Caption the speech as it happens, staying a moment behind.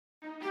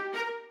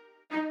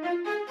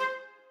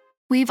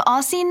We've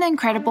all seen the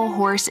incredible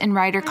horse and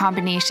rider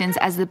combinations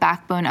as the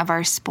backbone of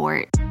our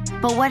sport.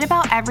 But what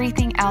about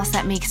everything else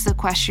that makes the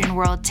equestrian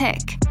world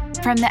tick?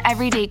 From the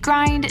everyday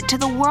grind to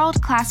the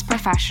world-class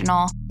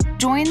professional,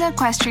 join the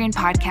Equestrian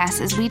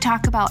Podcast as we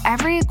talk about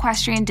every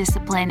equestrian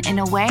discipline in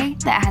a way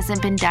that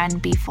hasn't been done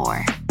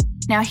before.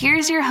 Now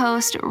here's your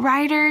host,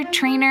 rider,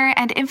 trainer,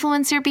 and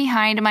influencer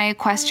behind my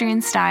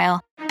equestrian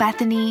style,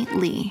 Bethany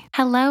Lee.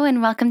 Hello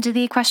and welcome to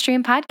the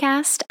Equestrian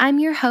Podcast. I'm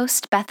your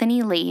host,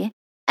 Bethany Lee,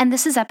 and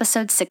this is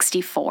episode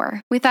 64.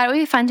 We thought it would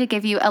be fun to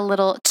give you a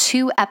little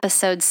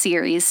 2-episode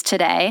series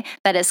today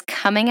that is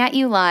coming at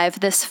you live.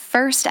 This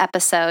first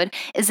episode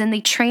is in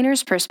the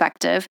trainer's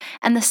perspective,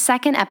 and the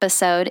second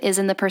episode is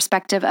in the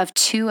perspective of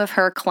 2 of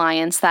her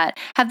clients that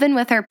have been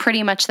with her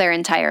pretty much their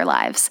entire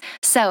lives.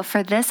 So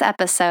for this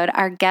episode,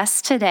 our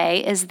guest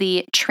today is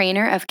the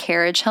trainer of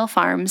Carriage Hill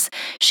Farms.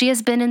 She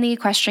has been in the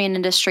equestrian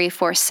industry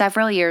for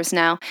several years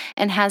now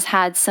and has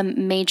had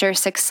some major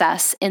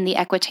success in the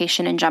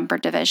equitation and jumper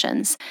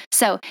divisions.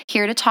 So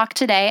here to talk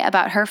today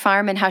about her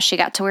farm and how she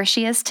got to where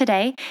she is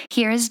today,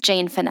 here is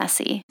Jane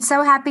Fennessy.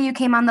 So happy you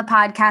came on the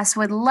podcast.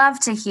 Would love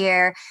to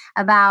hear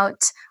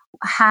about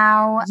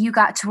how you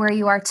got to where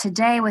you are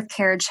today with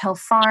Carriage Hill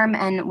Farm,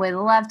 and would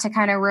love to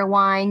kind of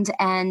rewind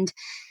and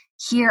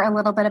hear a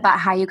little bit about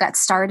how you got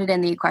started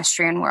in the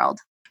equestrian world.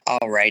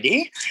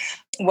 Alrighty.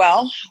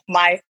 Well,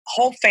 my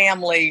whole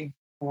family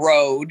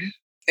rode,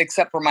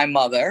 except for my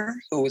mother,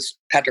 who was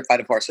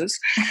petrified of horses,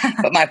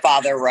 but my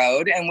father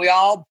rode, and we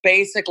all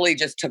basically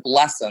just took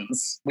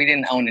lessons. We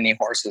didn't own any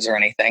horses or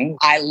anything.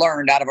 I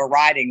learned out of a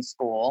riding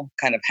school,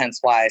 kind of hence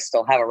why I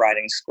still have a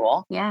riding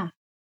school. Yeah.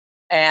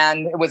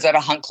 And it was at a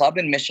hunt club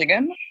in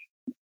Michigan,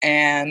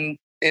 and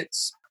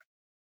it's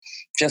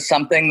just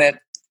something that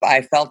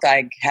I felt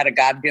I had a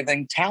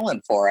God-given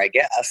talent for, I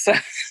guess.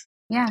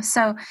 Yeah.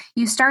 So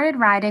you started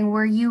riding.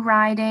 Were you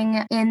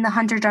riding in the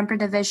hunter-jumper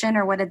division,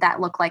 or what did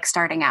that look like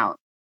starting out?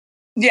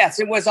 Yes,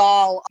 it was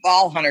all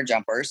hunter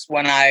jumpers.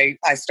 When I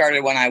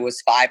started when I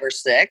was 5 or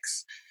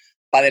 6.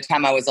 By the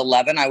time I was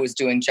 11, I was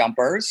doing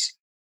jumpers.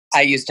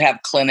 I used to have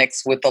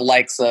clinics with the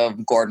likes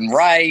of Gordon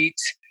Wright,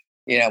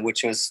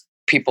 which was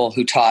people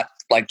who taught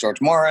like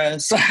George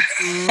Morris.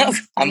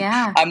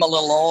 I'm a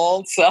little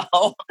old, so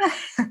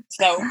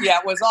yeah,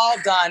 it was all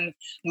done.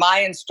 My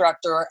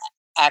instructor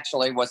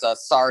actually was a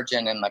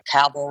sergeant in the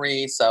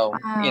cavalry, so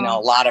a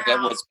lot of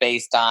it was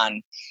based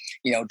on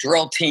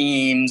drill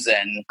teams.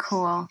 And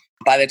cool.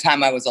 By the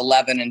time I was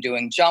 11 and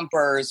doing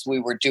jumpers, we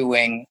were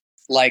doing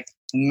like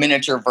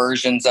miniature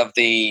versions of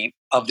the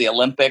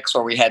Olympics,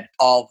 where we had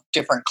all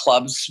different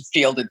clubs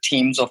fielded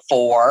teams of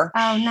 4.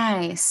 Oh,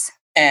 nice.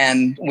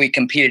 And we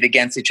competed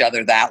against each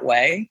other that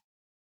way.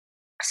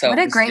 So what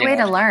a great way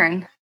to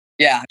learn.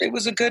 Yeah, it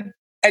was a good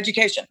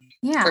education.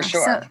 Yeah, for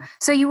sure.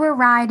 So you were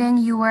riding,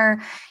 you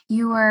were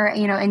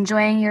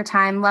enjoying your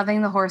time,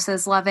 loving the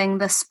horses, loving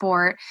the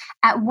sport.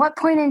 At what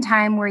point in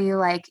time were you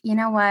like, you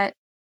know what?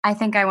 I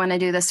think I want to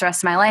do this the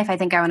rest of my life. I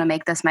think I want to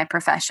make this my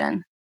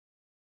profession.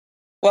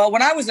 Well,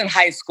 when I was in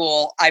high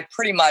school, I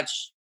pretty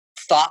much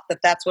thought that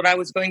that's what I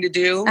was going to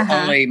do.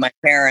 Only my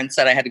parents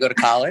said I had to go to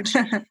college.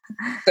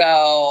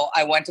 So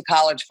I went to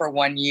college for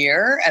 1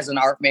 year as an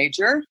art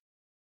major,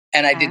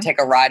 and I did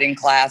take a riding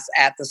class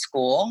at the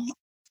school.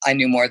 I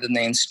knew more than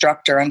the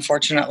instructor,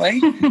 unfortunately.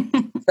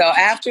 So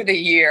after the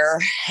year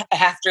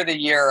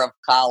of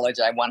college,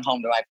 I went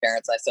home to my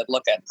parents. I said,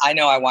 look, I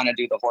know I want to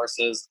do the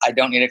horses. I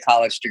don't need a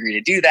college degree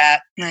to do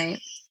that. Right.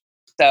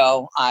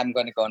 So I'm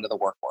going to go into the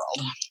work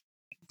world.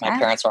 My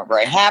parents weren't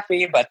very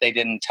happy, but they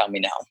didn't tell me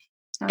no.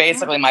 Okay.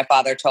 Basically, my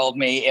father told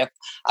me if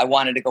I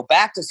wanted to go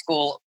back to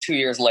school 2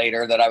 years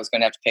later, that I was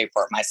going to have to pay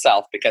for it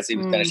myself, because he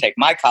was going to take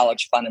my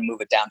college fund and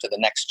move it down to the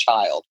next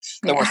child.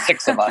 There were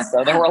 6 of us,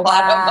 so there were a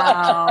lot of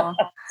us.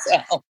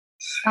 So.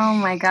 Oh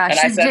my gosh. And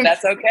I said,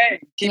 that's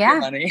okay. Keep your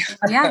money.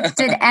 Yeah.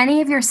 Did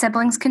any of your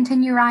siblings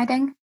continue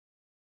riding?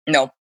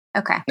 No.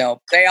 Okay.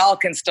 No, they all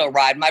can still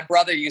ride. My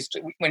brother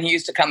when he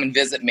used to come and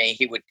visit me,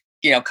 he would,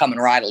 come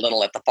and ride a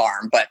little at the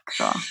farm, but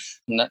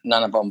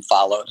none of them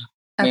followed.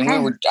 Okay. I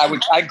mean,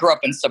 I grew up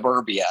in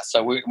suburbia,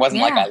 so it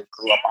wasn't like I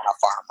grew up on a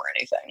farm or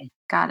anything.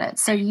 Got it.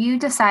 So you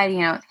decide,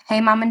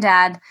 hey, mom and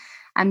dad,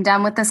 I'm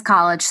done with this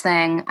college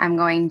thing. I'm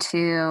going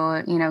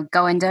to,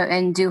 go into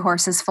and do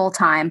horses full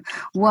time.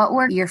 What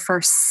were your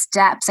first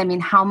steps? I mean,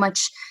 how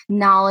much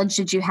knowledge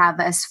did you have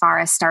as far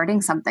as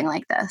starting something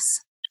like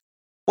this?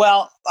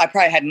 Well, I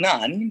probably had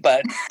none,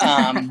 but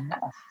I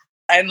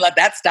didn't let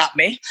that stop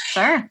me.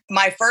 Sure.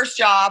 My first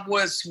job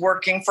was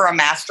working for a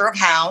master of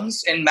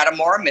hounds in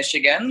Metamora,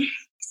 Michigan.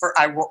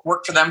 I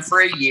worked for them for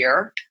a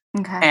year.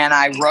 Okay. And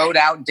I rode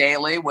out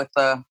daily with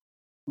the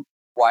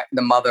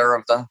mother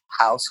of the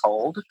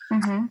household.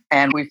 Mm-hmm.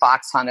 And we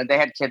fox hunted. They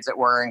had kids that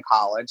were in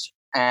college.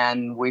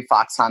 And we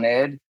fox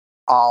hunted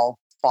all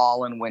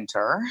fall and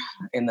winter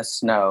in the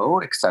snow,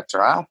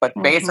 etc. But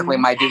basically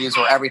my duties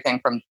were everything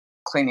from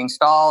cleaning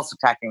stalls to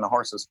tacking the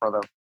horses for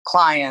the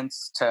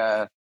clients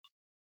to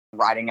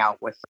riding out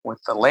with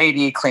the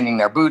lady, cleaning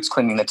their boots,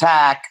 cleaning the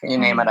tack, you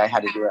name it, I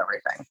had to do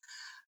everything.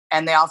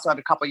 And they also had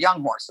a couple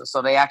young horses.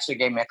 So they actually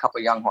gave me a couple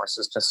young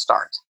horses to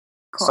start.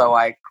 Cool. So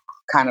I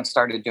kind of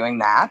started doing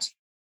that.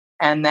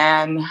 And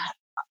then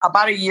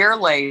about a year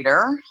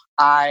later,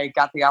 I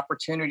got the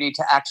opportunity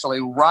to actually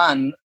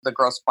run the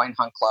Grosse Pointe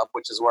Hunt Club,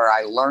 which is where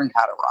I learned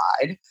how to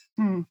ride.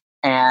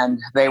 And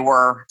they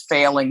were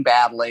failing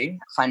badly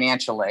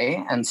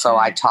financially. And so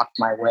I talked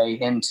my way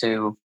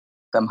into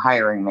them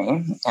hiring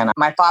me. And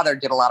my father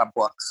did a lot of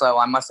books, so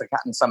I must have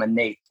gotten some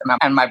innate.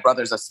 And my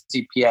brother's a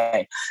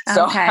CPA.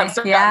 So I'm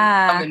still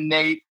gotten some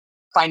innate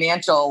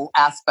financial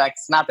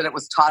aspects. Not that it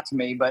was taught to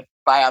me, but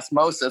by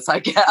osmosis, I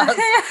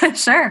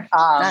guess. Sure.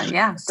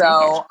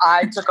 So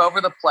I took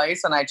over the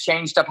place and I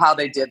changed up how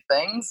they did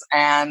things.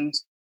 And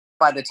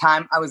by the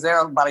time I was there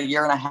about a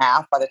year and a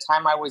half, by the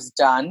time I was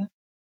done,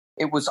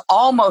 it was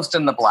almost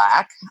in the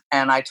black.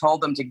 And I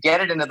told them to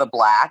get it into the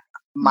black.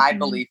 My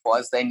belief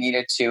was they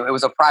needed to, it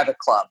was a private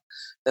club,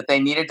 that they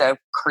needed to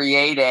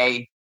create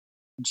a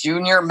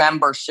junior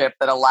membership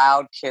that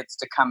allowed kids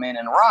to come in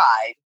and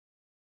ride,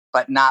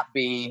 but not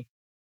be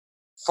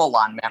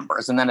full-on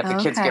members. And then if the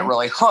kids get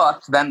really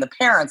hooked, then the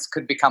parents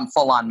could become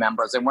full-on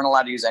members. They weren't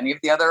allowed to use any of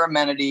the other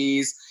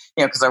amenities,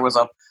 because there was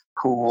a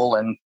pool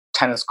and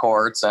tennis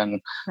courts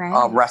and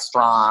a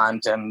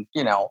restaurant and,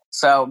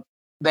 so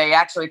they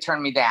actually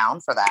turned me down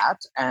for that.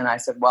 And I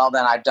said, well,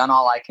 then I've done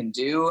all I can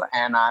do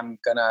and I'm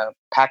going to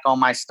pack all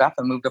my stuff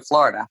and move to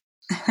Florida.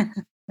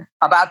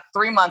 About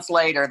 3 months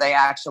later, they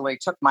actually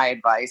took my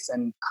advice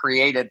and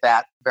created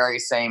that very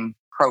same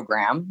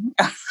program.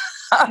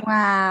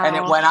 Wow. And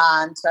it went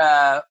on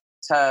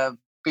to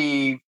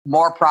be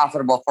more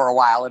profitable for a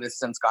while. It has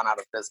since gone out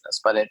of business,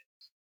 but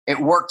it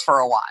worked for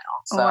a while.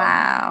 So,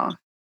 wow.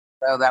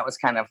 So that was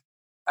kind of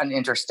an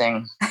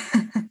interesting,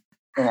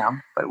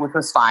 but which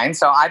was fine.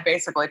 So I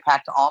basically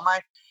packed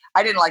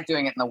I didn't like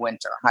doing it in the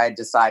winter. I had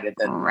decided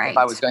that if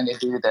I was going to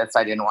do this,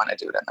 I didn't want to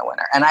do it in the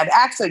winter. And I'd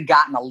actually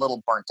gotten a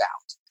little burnt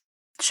out.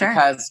 Sure.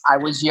 Because I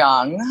was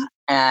young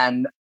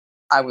and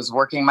I was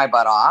working my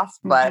butt off,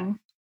 but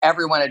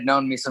everyone had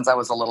known me since I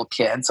was a little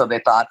kid. So they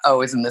thought,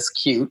 oh, isn't this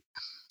cute?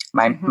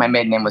 My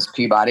maiden name was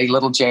Peabody.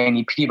 Little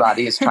Janie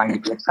Peabody is trying to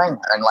be a trainer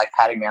and like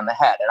patting me on the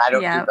head. And I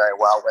don't do very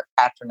well with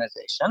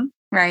patronization.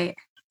 Right.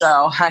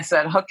 So I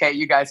said, okay,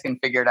 you guys can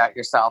figure it out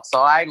yourself.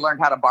 So I learned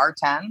how to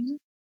bartend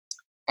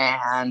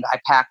and I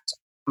packed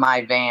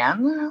my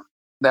van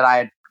that I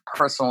had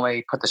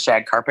personally put the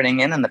shag carpeting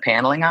in and the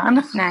paneling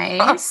on.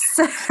 Nice.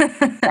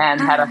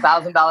 And had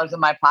 $1,000 in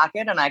my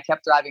pocket. And I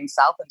kept driving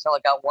south until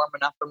it got warm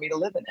enough for me to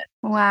live in it.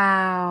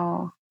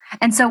 Wow.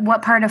 And so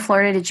what part of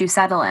Florida did you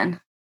settle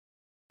in?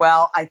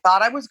 Well, I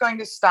thought I was going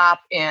to stop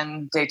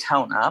in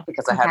Daytona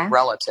because I had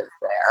relatives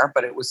there,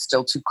 but it was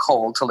still too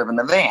cold to live in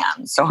the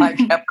van. So I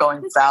kept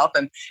going south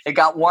and it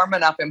got warm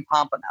enough in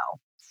Pompano.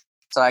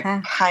 So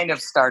I kind of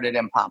started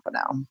in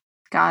Pompano.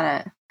 Got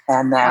it.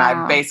 And then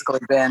I've basically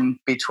been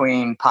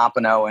between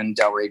Pompano and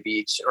Delray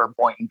Beach or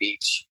Boynton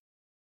Beach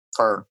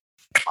for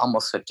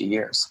almost 50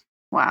 years.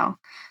 Wow.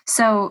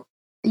 So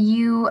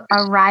you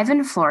arrive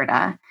in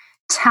Florida.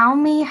 Tell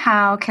me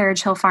how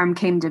Carriage Hill Farm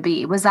came to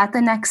be. Was that the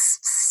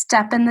next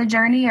step in the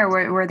journey or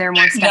were there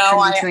more steps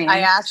in between? I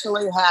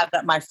actually had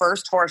my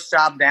first horse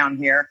job down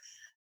here.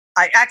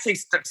 I actually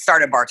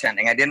started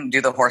bartending. I didn't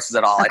do the horses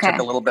at all. I took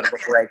a little bit of a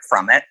break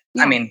from it.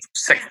 Yeah. I mean,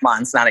 6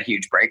 months, not a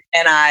huge break.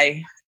 And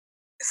I,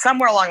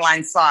 somewhere along the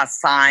line, saw a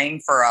sign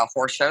for a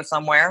horse show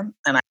somewhere.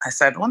 And I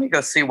said, let me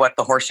go see what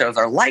the horse shows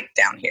are like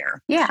down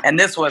here. Yeah. And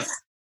this was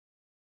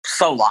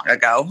so long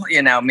ago.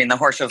 The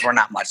horse shows were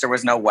not much. There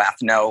was no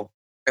WEF,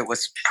 it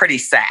was pretty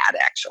sad,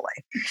 actually.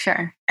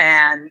 Sure.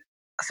 And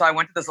so I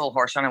went to this little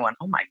horse show and I went,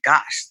 oh my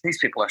gosh, these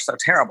people are so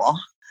terrible.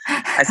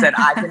 I said,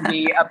 I can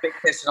be a big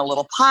fish in a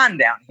little pond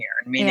down here.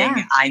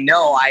 Meaning I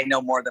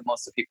know more than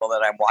most of the people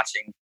that I'm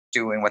watching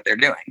doing what they're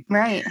doing.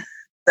 Right.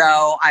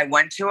 So I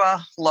went to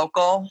a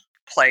local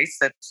place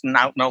that's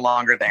now no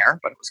longer there,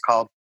 but it was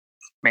called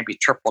maybe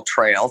Triple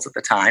Trails at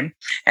the time.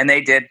 And they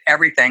did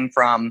everything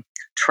from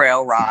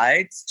trail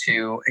rides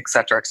to et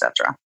cetera, et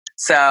cetera.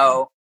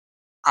 So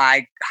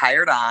I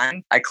hired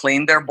on. I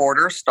cleaned their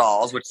border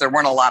stalls, which there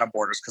weren't a lot of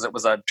borders because it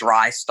was a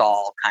dry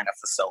stall kind of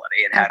facility.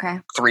 It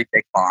had 3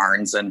 big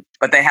barns,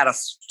 but they had a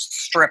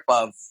strip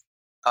of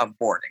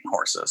boarding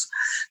horses.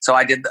 So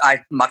I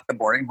mucked the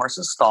boarding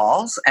horses'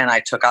 stalls and I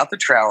took out the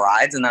trail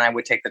rides, and then I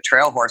would take the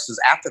trail horses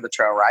after the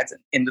trail rides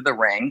into the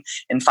ring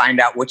and find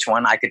out which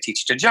one I could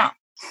teach to jump.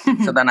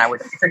 So then I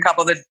would teach a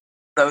couple of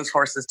those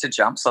horses to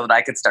jump so that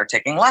I could start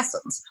taking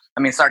lessons.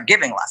 Start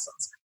giving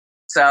lessons.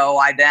 So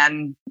I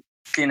then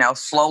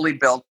slowly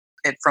built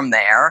it from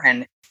there.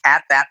 And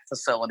at that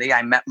facility,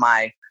 I met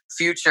my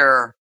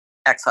future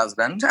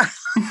ex-husband.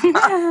 If you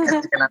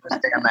can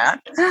understand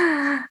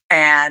that.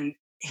 And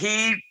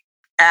he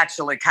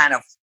actually kind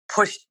of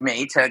pushed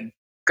me to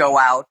go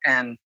out.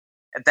 And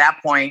at that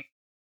point,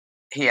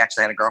 he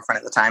actually had a girlfriend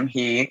at the time.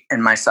 He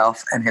and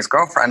myself and his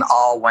girlfriend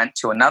all went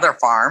to another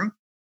farm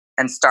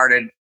and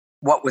started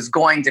what was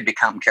going to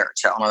become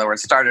Carriage Hill. In other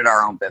words, started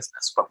our own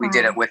business. But we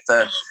did it with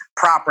the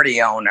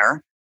property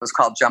owner. was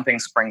called Jumping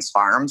Springs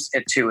Farms.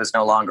 It too is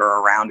no longer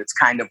around. It's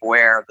kind of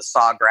where the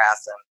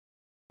Sawgrass and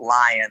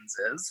Lions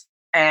is.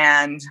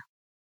 And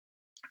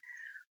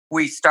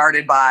we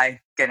started by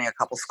getting a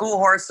couple school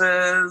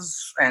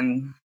horses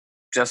and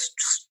just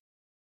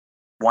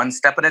one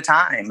step at a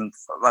time.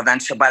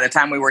 Eventually, by the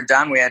time we were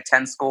done, we had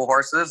 10 school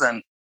horses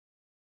and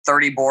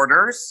 30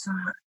 boarders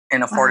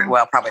in a 40,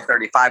 well, probably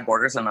 35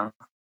 boarders in a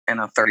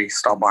 30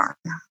 stall barn.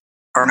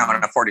 Or no,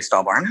 in a 40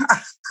 stall barn.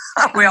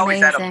 we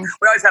always had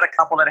a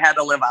couple that had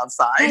to live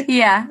outside.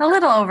 Yeah, a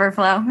little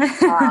overflow.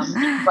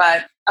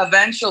 But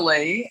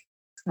eventually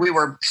we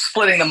were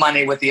splitting the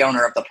money with the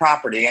owner of the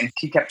property, and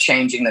he kept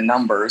changing the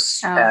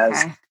numbers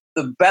as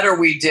the better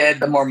we did,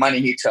 the more money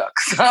he took.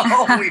 So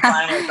we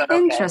finally said, okay,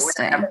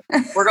 interesting.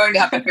 We're going to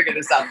have to figure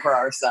this out for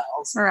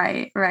ourselves.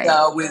 Right.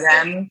 So we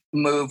then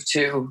moved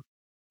to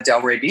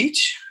Delray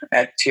Beach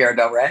at TR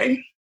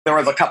Delray. There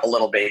was a couple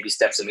little baby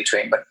steps in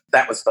between, but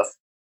that was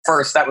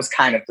that was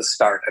kind of the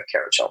start of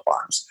Carriage Hill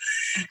Farms.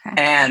 Okay.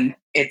 And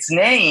its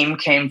name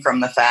came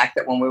from the fact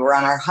that when we were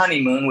on our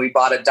honeymoon, we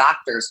bought a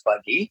doctor's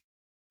buggy,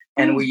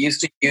 and we used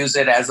to use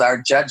it as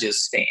our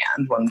judges' stand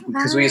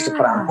because we used to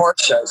put on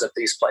horse shows at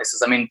these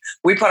places. I mean,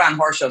 we put on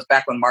horse shows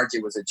back when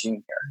Margie was a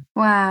junior.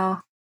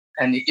 Wow.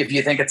 And if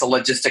you think it's a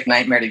logistic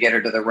nightmare to get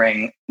her to the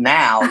ring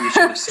now, you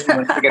should have seen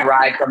when she could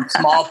ride from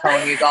small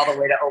ponies all the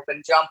way to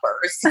open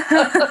jumpers.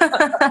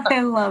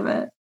 I love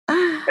it.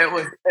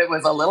 It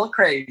was a little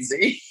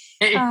crazy.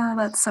 Oh,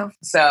 that's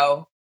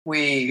So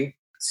we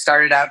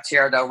started out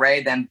TR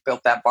Delray, then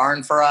built that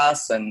barn for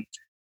us, and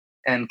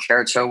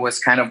Carriage Hill was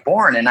kind of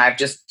born. And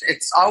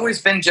it's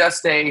always been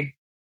just a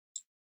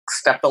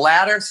step the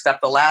ladder,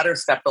 step the ladder,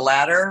 step the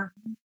ladder.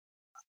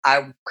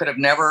 I could have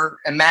never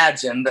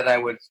imagined that I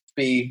would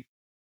be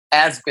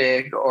as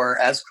big or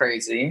as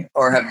crazy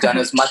or have done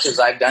as much as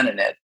I've done in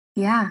it.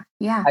 Yeah.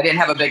 I didn't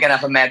have a big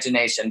enough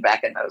imagination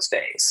back in those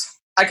days.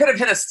 I could have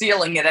hit a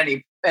ceiling at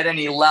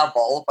any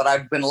level, but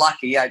I've been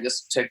lucky.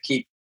 To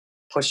keep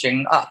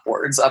pushing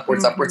upwards.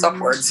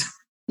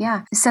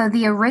 Yeah. So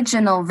the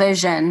original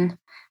vision,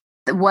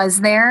 was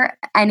there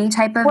any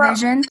type of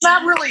vision?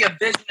 Not really a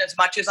vision as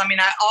much as, I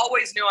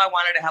always knew I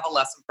wanted to have a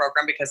lesson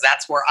program because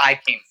that's where I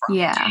came from.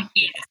 Yeah.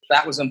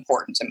 That was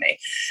important to me.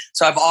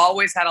 So I've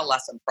always had a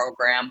lesson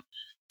program.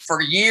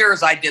 For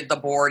years, I did the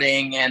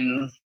boarding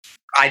and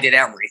I did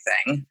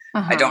everything.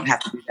 I don't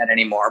have to do that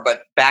anymore.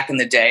 But back in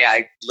the day,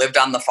 I lived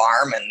on the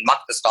farm and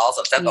mucked the stalls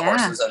and fed the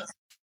horses and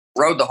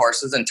rode the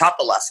horses and taught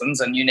the lessons,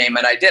 and you name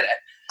it, I did it.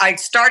 I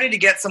started to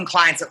get some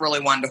clients that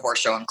really wanted to horse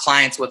show and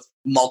clients with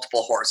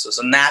multiple horses.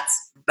 And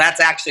that's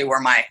actually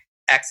where my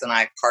ex and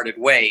I parted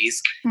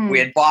ways. We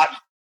had bought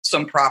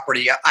some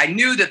property. I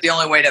knew that the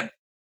only way to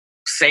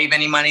save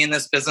any money in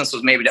this business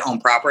was maybe to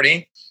own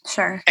property.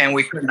 Sure. And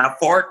we couldn't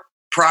afford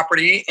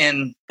property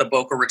in the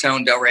Boca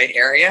Raton Delray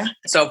area.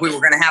 So if we were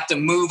going to have to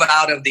move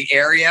out of the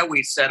area,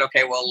 we said,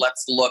 okay, well,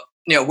 let's look,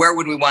 where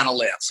would we want to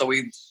live? So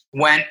we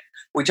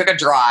took a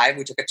drive.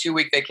 We took a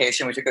 2-week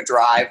vacation. We took a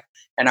drive,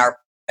 and our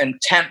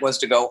intent was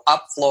to go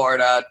up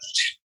Florida,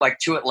 like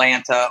to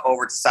Atlanta,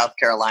 over to South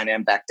Carolina,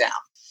 and back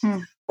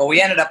down. Well, we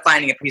ended up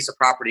finding a piece of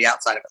property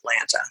outside of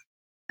Atlanta.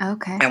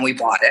 Okay. And we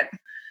bought it.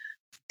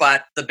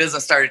 But the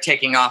business started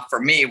taking off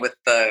for me with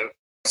the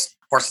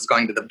horses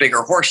going to the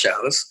bigger horse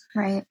shows.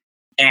 Right.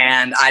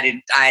 And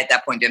I at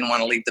that point didn't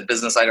want to leave the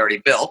business I'd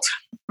already built.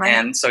 Right.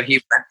 And so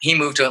he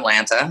moved to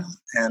Atlanta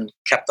and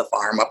kept the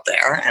farm up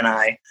there. And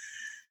I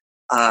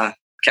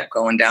kept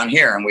going down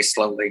here, and we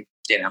slowly,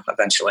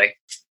 eventually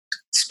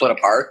split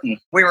apart, and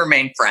we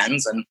remained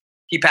friends. And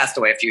he passed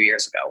away a few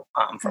years ago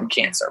from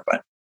cancer,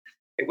 but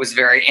it was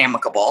very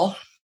amicable.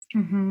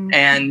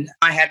 And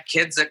I had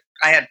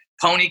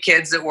pony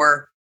kids that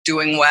were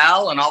doing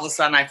well, and all of a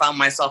sudden I found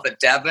myself at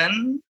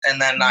Devon,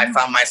 and then I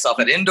found myself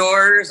at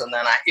indoors, and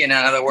then in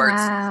other words,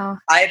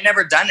 I had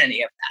never done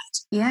any of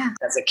that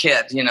as a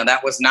kid.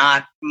 That was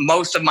not,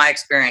 most of my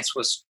experience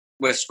was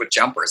with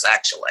jumpers,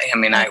 actually.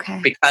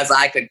 Because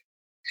I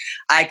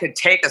could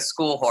take a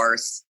school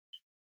horse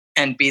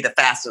and be the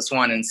fastest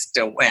one and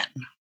still win.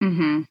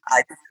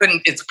 I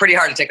couldn't. It's pretty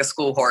hard to take a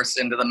school horse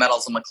into the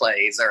Meadows and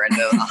Maclays or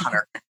into a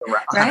hunter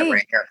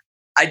ring here.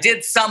 I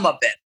did some of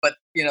it, but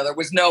there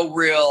was no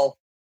real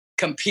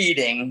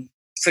competing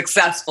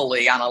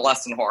successfully on a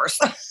lesson horse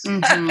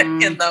in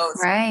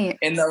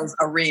those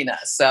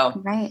arenas.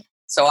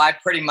 So I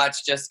pretty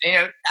much just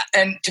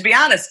and to be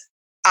honest,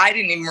 I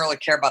didn't even really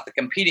care about the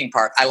competing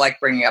part. I like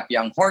bringing up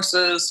young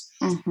horses.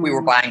 We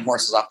were buying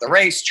horses off the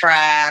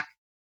racetrack,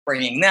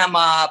 bringing them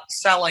up,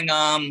 selling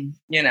them,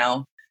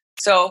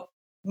 So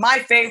my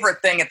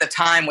favorite thing at the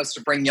time was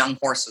to bring young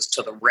horses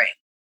to the ring.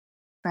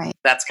 Right.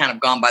 That's kind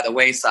of gone by the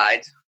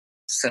wayside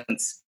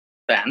since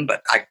then,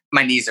 but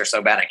my knees are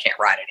so bad I can't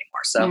ride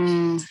anymore. So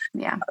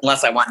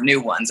unless I want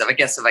new ones, if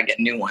I get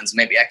new ones,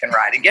 maybe I can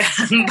ride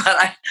again.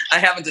 But I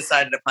haven't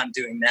decided upon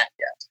doing that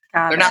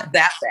yet. They're not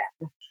that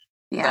bad.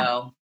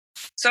 Yeah.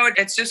 So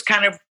it's just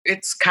kind of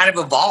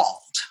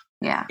evolved.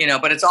 Yeah.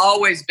 But it's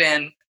always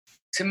been,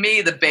 to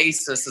me, the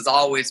basis has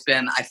always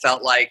been, I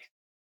felt like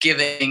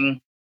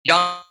giving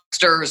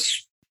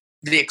youngsters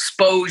the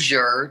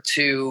exposure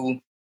to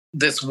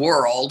this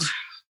world,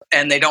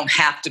 and they don't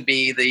have to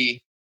be the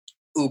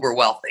uber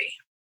wealthy.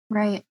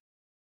 Right.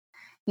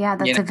 Yeah,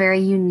 that's a very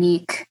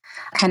unique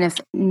kind of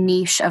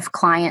niche of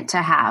client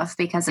to have,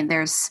 because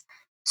there's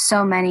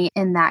so many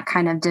in that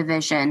kind of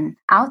division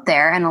out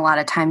there. And a lot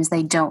of times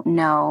they don't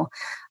know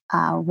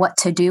what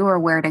to do or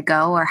where to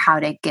go or how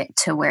to get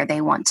to where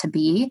they want to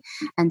be.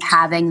 And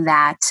having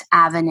that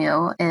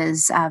avenue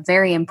is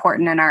very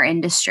important in our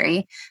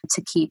industry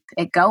to keep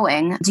it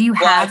going. Do you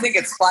have... Well, I think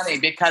it's funny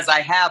because I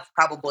have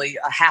probably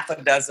a half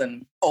a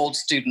dozen old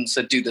students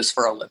that do this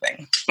for a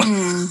living.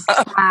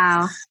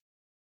 Wow.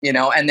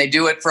 And they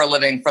do it for a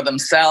living for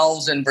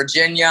themselves in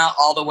Virginia,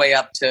 all the way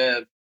up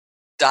to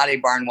Dottie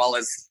Barnwell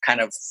is kind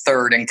of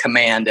third in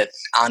command at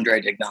Andre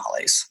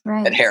Dignali's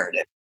at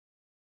Heritage.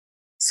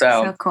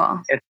 So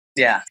cool.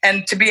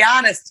 And to be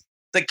honest,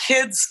 the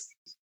kids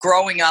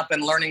growing up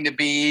and learning to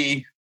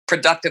be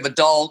productive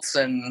adults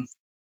and,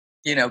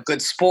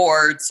 good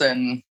sports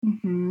and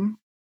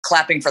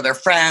clapping for their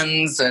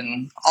friends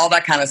and all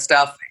that kind of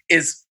stuff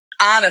is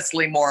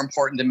honestly more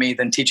important to me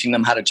than teaching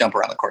them how to jump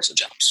around the course of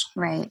jumps.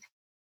 Right.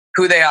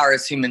 Who they are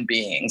as human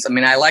beings. I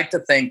mean, I like to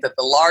think that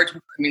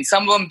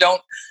some of them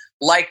don't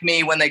like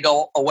me when they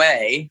go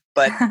away,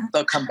 but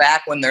they'll come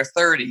back when they're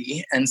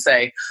 30 and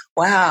say,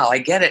 wow, I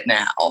get it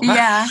now.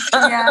 Yeah.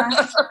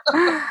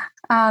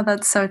 Oh,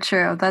 that's so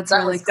true. That's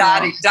really cool.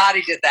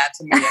 Dottie did that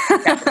to me at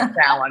the Capital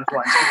Challenge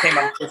once. She came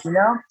up with,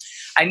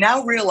 I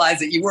now realize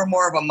that you were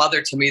more of a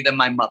mother to me than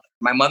my mother.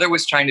 My mother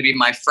was trying to be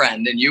my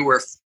friend, and you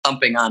were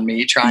thumping on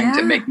me, trying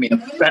to make me a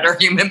better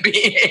human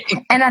being.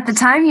 And at the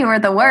time you were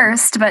the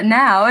worst, but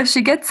now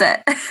she gets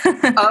it.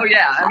 Oh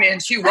yeah. I mean,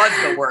 she was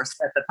the worst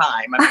at the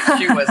time. I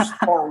mean, she was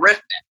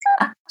horrific.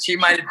 She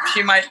might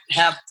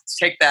have to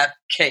take that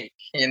cake.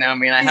 I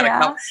mean, I had a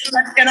couple,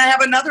 and I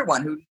have another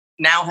one who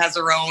now has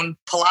her own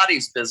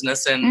Pilates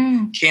business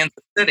in Kansas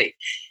City.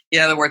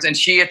 In other words, and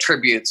she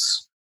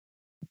attributes,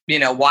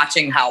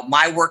 watching how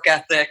my work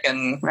ethic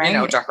and,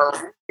 to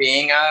her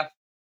being a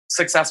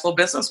successful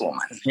businesswoman,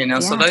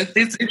 so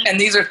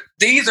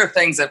these are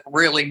things that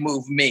really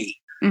move me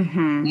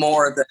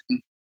more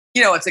than,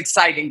 it's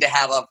exciting to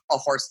have a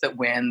horse that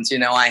wins.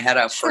 I had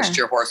a first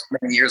year horse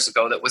many years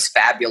ago that was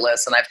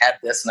fabulous, and I've had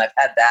this and I've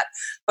had that,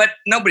 but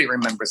nobody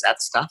remembers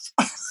that stuff.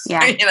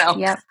 Yeah.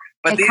 Yep.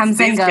 But it comes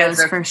and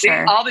goes for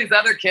sure. All these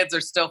other kids are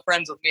still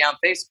friends with me on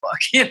Facebook,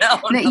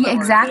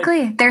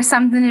 Exactly. There's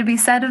something to be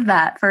said of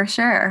that for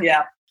sure.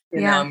 Yeah.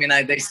 I mean,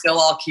 they still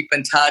all keep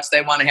in touch.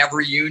 They want to have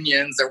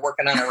reunions. They're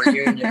working on a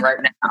reunion right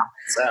now.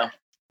 So,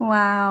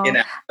 wow.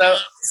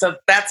 So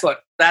that's what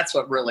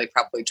really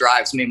probably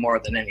drives me more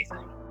than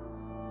anything.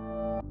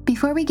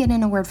 Before we get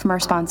in a word from our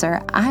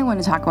sponsor, I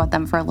want to talk about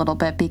them for a little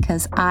bit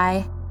because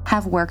I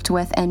have worked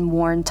with and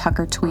worn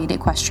Tucker Tweed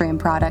equestrian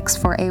products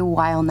for a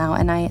while now,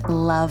 and I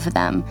love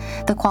them.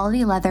 The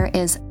quality leather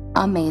is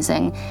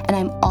amazing, and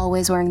I'm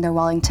always wearing their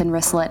Wellington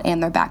wristlet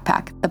and their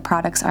backpack. The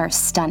products are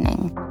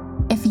stunning.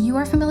 If you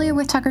are familiar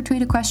with Tucker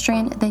Tweed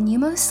Equestrian, then you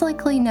most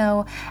likely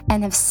know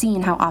and have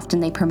seen how often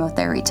they promote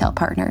their retail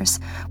partners.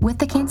 With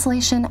the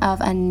cancellation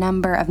of a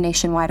number of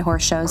nationwide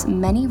horse shows,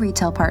 many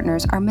retail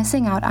partners are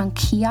missing out on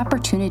key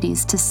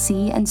opportunities to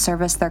see and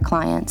service their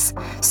clients.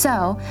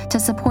 So, to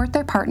support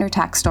their partner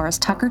tack stores,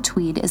 Tucker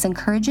Tweed is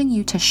encouraging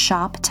you to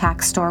shop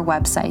tack store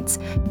websites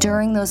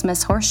during those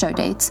missed horse show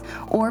dates,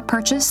 or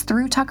purchase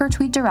through Tucker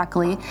Tweed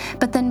directly,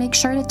 but then make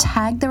sure to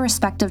tag the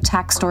respective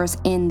tack stores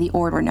in the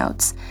order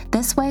notes.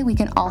 This way, we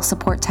can all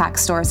support tack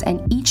stores,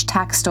 and each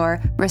tack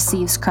store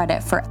receives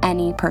credit for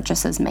any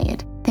purchases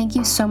made. Thank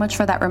you so much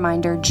for that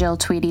reminder, Jill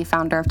Tweedy,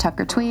 founder of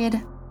Tucker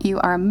Tweed. You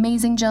are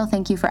amazing, Jill.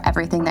 Thank you for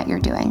everything that you're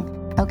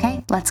doing.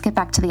 Okay, let's get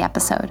back to the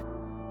episode.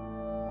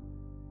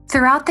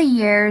 Throughout the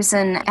years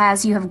and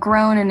as you have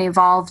grown and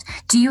evolved,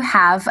 do you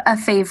have a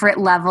favorite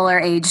level or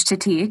age to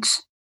teach?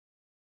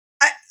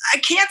 I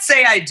can't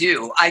say I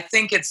do. I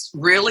think it's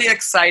really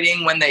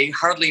exciting when they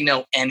hardly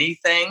know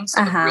anything.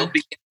 So the real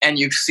beginning, and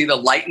you see the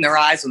light in their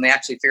eyes when they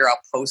actually figure out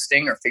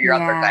posting or figure out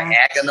their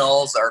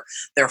diagonals or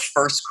their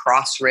first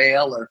cross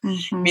rail. Or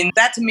I mean,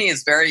 that to me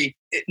is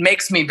it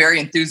makes me very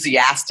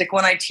enthusiastic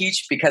when I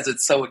teach because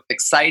it's so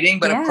exciting.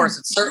 But of course,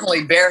 it's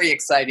certainly very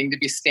exciting to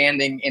be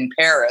standing in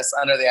Paris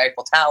under the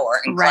Eiffel Tower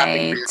and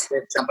clapping for your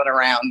kid jumping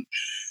around,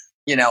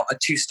 a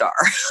 2-star.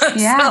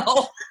 Yeah.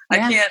 So I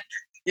can't.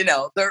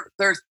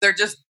 They're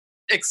just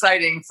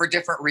exciting for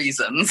different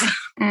reasons.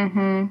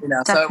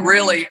 So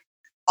really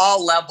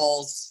all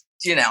levels,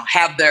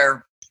 have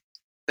their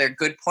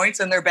good points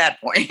and their bad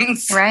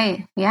points.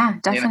 Right. Yeah,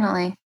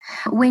 definitely.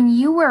 When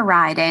you were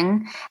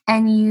riding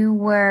and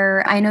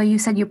I know you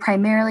said you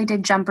primarily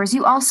did jumpers.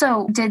 You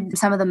also did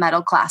some of the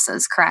medal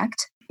classes,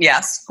 correct?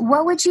 Yes.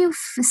 What would you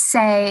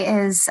say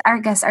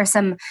are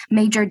some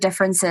major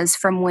differences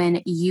from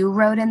when you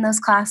rode in those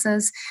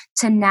classes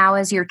to now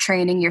as you're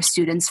training your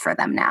students for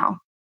them now?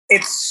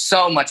 It's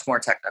so much more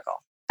technical.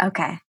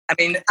 Okay. I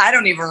mean, I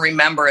don't even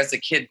remember as a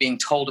kid being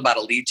told about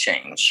a lead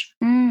change.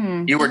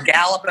 You were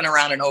galloping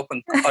around an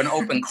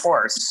open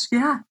course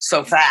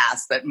so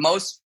fast that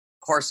most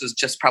horses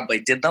just probably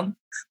did them,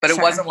 but Sure.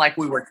 it wasn't like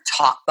we were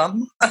taught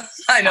them.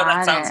 I know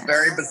that sounds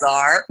very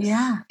bizarre.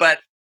 Yeah.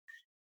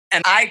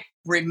 And I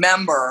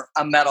remember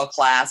a medal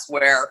class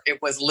where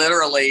it was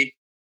literally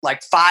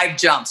like 5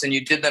 jumps, and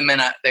you did them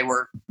they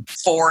were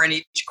 4 in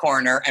each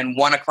corner and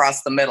 1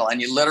 across the middle.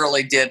 And you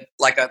literally did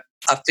like a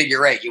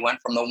figure 8. You went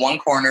from the one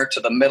corner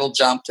to the middle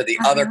jump to the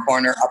other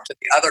corner, up to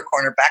the other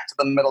corner, back to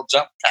the middle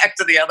jump, back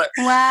to the other.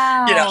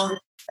 Wow. You know,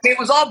 I mean, it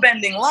was all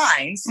bending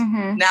lines.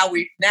 Mm-hmm. Now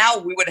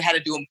we would have had to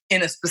do them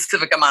in a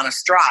specific amount of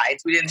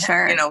strides. We didn't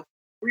have,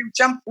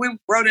 we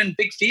rode in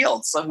big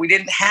fields, so we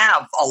didn't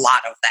have a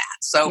lot of that.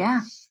 So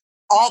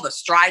all the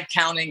stride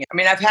counting, I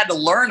mean, I've had to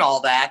learn all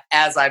that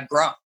as I've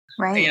grown.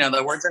 Right. You know,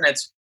 the words, and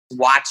it's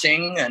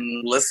watching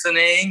and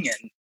listening.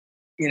 And,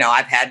 you know,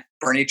 I've had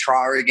Bernie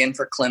Traurig in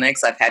for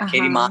clinics. I've had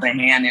Katie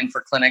Monahan in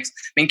for clinics.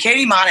 I mean,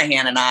 Katie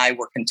Monahan and I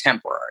were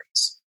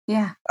contemporaries.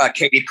 Yeah.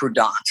 Katie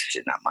Prudent,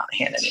 she's not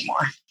Monahan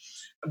anymore.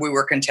 We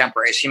were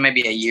contemporaries. She may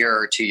be a year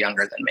or 2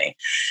 younger than me.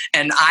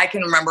 And I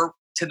can remember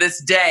to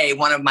this day,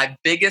 one of my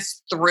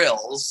biggest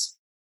thrills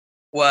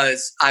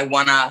was I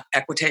won a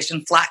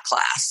equitation flat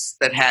class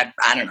that had,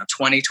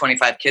 20,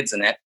 25 kids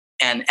in it.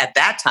 And at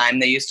that time,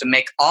 they used to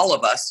make all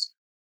of us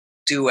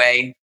do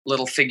a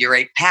little figure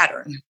 8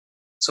 pattern.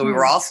 So we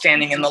were all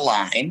standing in the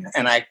line,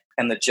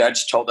 and the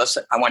judge told us,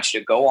 I want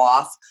you to go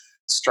off,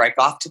 strike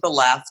off to the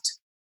left,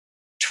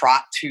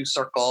 trot 2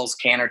 circles,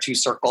 canter 2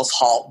 circles,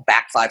 halt,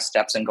 back 5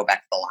 steps, and go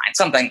back to the line.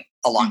 Something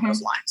along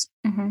those lines.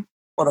 Mm-hmm.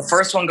 Well, the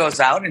first one goes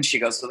out, and she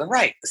goes to the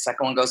right. The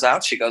second one goes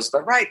out, she goes to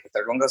the right. The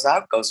third one goes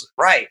out, goes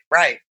right.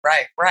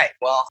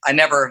 Well, I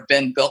never have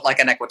been built like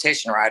an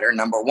equitation rider,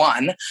 number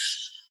one.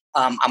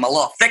 I'm a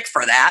little thick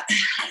for that.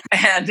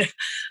 And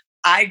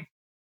I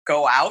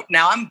go out.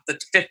 Now I'm the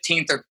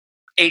 15th or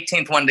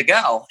 18th one to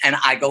go, and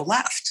I go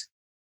left.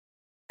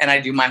 And I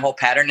do my whole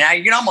pattern. Now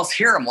you can almost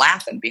hear them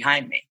laughing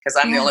behind me because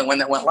I'm the only one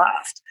that went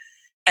left.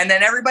 And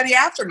then everybody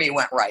after me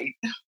went right.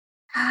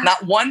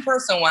 Not one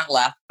person went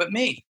left but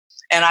me.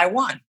 And I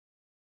won.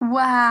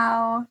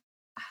 Wow.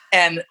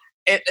 And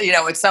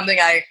it's something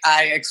I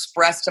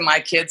express to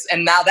my kids.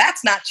 And now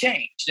that's not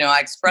changed. You know, I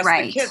express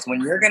to the kids, when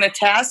you're going to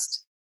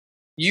test,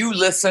 you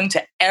listen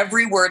to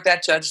every word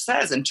that judge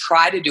says and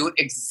try to do it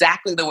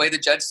exactly the way the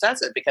judge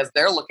says it, because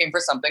they're looking for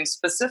something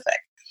specific.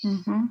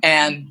 Mm-hmm.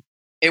 And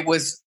it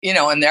was,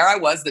 and there I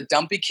was, the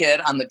dumpy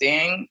kid on the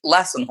dang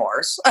lesson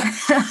horse. All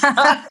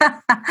the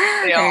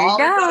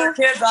other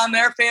kids on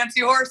their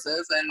fancy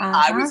horses. And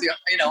I was,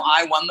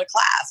 I won the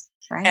class.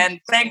 Right. And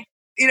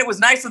it was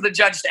nice of the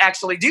judge to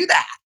actually do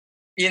that,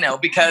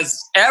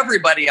 because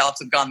everybody else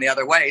had gone the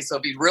other way. So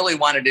if he really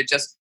wanted to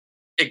just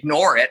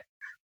ignore it,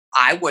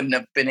 I wouldn't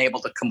have been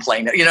able to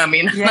complain. You know what I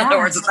mean? Yeah, in other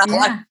words, it's not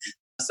like,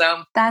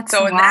 so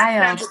in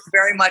that sense, it's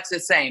very much the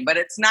same, but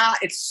it's not,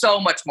 it's so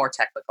much more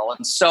technical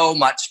and so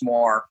much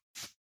more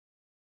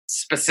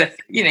specific.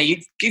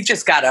 You've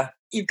just got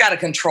to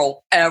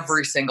control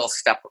every single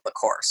step of the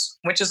course,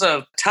 which is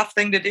a tough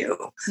thing to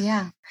do.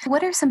 Yeah.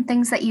 What are some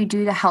things that you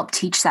do to help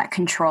teach that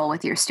control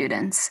with your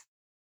students?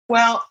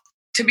 Well,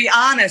 to be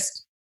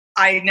honest,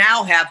 I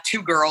now have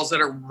 2 girls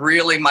that are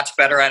really much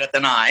better at it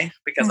than I,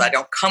 because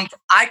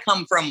I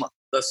come from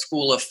the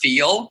school of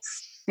feel.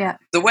 Yeah.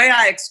 The way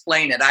I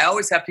explain it, I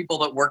always have people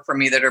that work for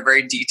me that are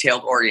very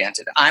detailed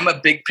oriented. I'm a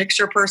big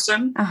picture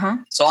person.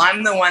 So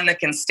I'm the one that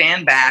can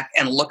stand back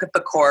and look at the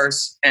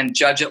course and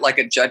judge it like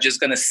a judge is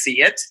going to see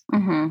it,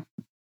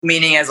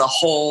 meaning as a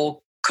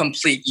whole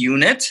complete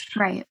unit.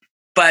 Right.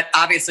 But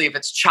obviously if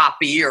it's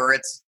choppy or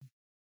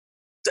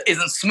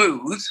isn't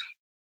smooth,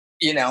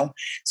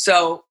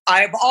 so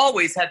I've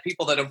always had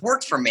people that have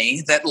worked for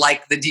me that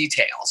like the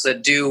details,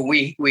 that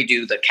we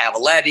do the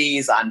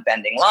cavalettis on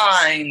bending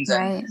lines,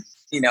 and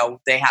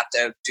they have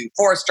to do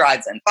 4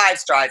 strides and 5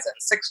 strides and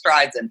 6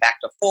 strides and back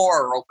to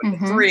 4 or open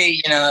to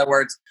 3. In other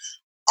words,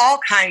 all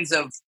kinds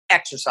of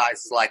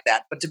exercises like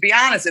that. But to be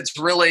honest, it's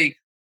really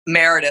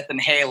Meredith and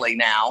Haley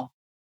now,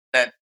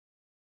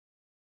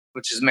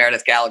 which is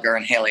Meredith Gallagher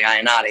and Haley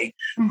Ionati,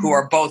 who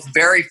are both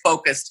very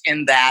focused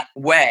in that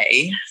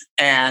way,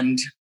 and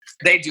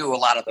they do a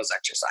lot of those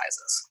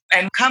exercises.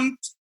 And come,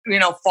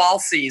 fall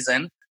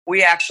season,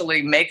 we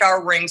actually make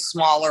our ring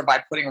smaller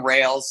by putting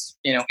rails,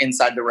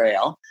 inside the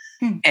rail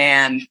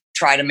and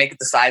try to make it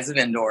the size of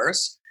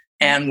indoors.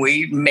 And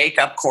we make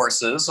up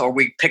courses, or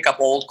we pick up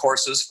old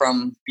courses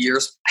from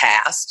years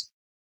past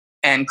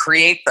and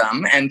create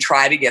them and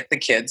try to get the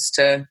kids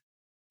to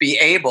be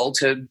able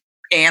to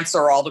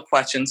answer all the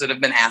questions that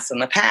have been asked in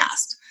the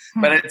past.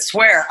 But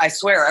I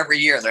swear every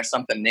year there's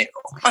something new.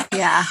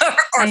 Yeah.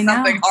 Or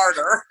something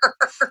harder.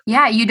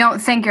 Yeah. You don't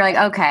think, you're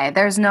like, okay,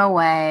 there's no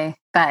way.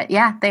 But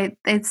yeah,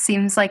 it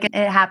seems like it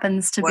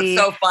happens to be.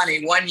 What's so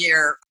funny, one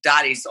year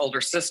Dottie's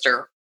older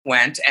sister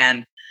went,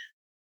 and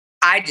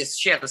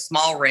she had a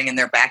small ring in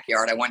their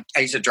backyard. I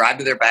used to drive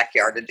to their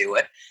backyard to do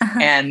it.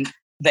 And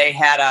they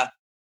had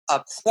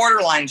a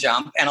quarter line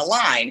jump and a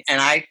line. And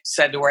I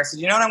said to her,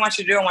 you know what I want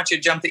you to do? I want you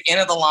to jump the end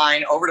of the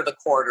line over to the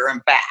quarter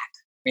and back.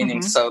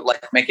 Meaning, so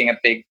like making a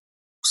big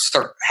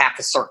half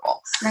a circle.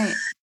 Right.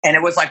 And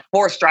it was like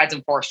 4 strides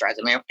and 4 strides.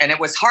 I mean, and it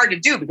was hard to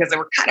do because they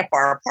were kind of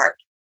far apart.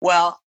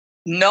 Well,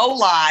 no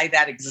lie,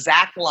 that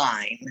exact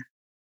line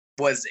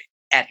was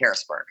at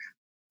Harrisburg.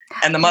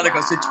 And the mother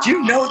goes, did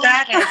you know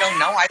that? And I go,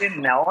 no, I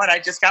didn't know it. I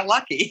just got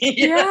lucky.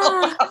 You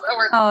know?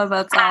 Oh,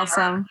 that's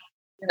awesome.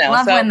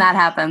 Love when that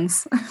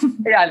happens.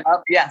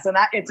 Yes. And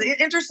it's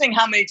interesting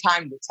how many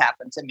times it's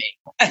happened to me.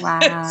 Wow.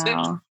 It's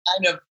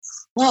kind of,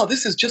 well,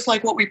 this is just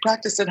like what we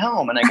practice at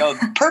home. And I go,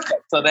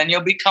 perfect. So then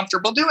you'll be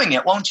comfortable doing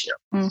it, won't you?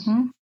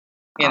 Mm-hmm.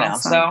 You know,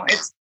 so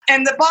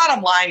and the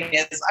bottom line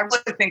is, I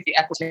really think the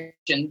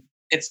equitation,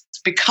 it's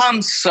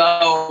become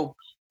so,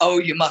 oh,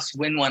 you must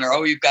win one, or,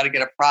 oh, you've got to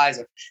get a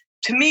prize.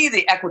 To me,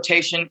 the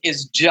equitation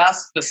is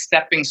just the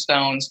stepping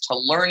stones to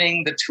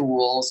learning the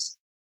tools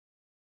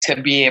to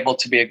be able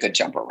to be a good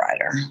jumper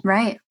rider.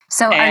 Right.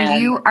 So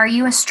are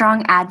you a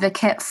strong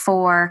advocate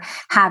for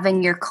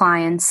having your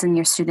clients and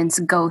your students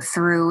go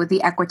through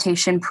the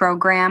equitation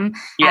program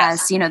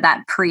as,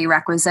 that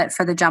prerequisite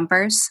for the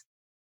jumpers?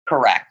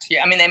 Correct.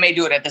 Yeah. I mean, they may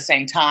do it at the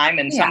same time.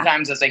 And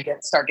sometimes as they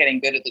start getting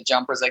good at the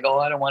jumpers, they go, oh,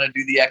 I don't want to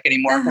do the ec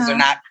anymore because they're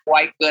not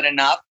quite good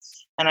enough.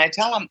 And I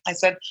tell them, I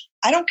said,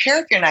 I don't care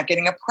if you're not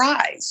getting a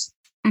prize.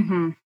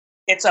 Mm-hmm.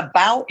 It's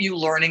about you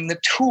learning the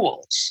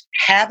tools,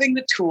 having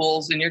the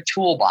tools in your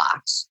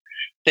toolbox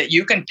that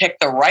you can pick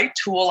the right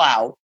tool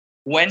out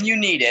when you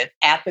need it,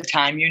 at the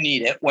time you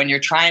need it, when you're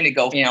trying to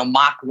go,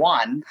 Mach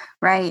 1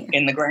 right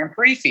in the Grand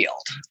Prix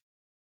field.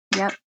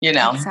 Yep.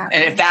 Exactly.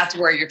 And if that's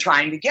where you're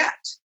trying to get,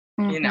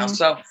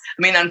 so, I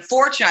mean,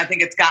 unfortunately, I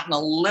think it's gotten a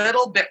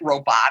little bit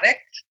robotic,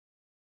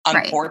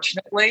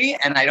 unfortunately,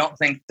 and I don't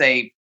think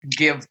they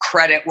give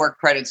credit where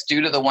credit's due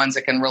to the ones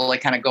that can really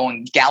kind of go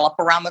and gallop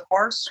around the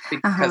course,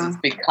 because it's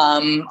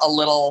become a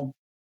little,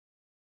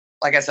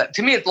 like I said,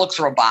 to me, it looks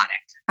robotic.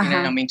 You know,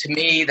 I mean, to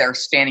me, they're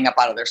standing up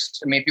out of their,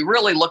 if you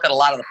really look at a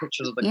lot of the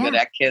pictures of the good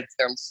ec kids,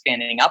 they're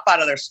standing up out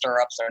of their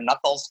stirrups, their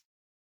knuckles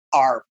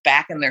are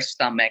back in their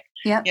stomach.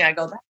 Yep. I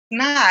go, that's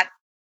not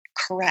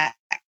correct.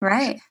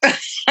 Right.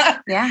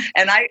 Yeah.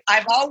 And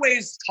I've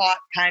always taught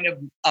kind of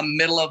a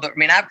middle of the,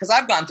 because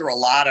I've gone through a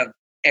lot of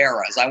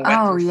eras. I went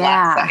through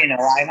flat,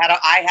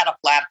 I had a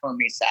flat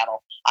Hermes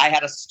saddle. I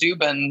had a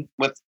Steuben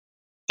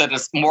that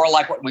is more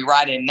like what we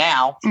ride in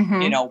now,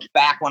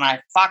 back when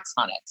I fox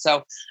hunted.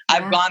 So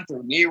I've gone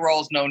through knee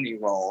rolls, no knee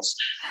rolls,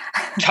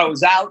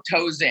 toes out,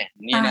 toes in,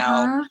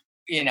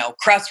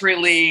 crest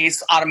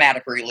release,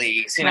 automatic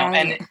release,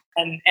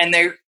 and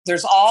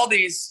there's all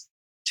these,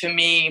 to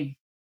me,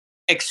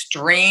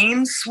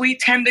 extremes we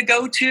tend to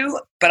go to,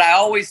 but I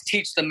always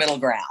teach the middle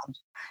ground.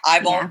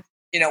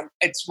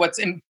 It's what's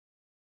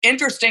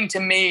interesting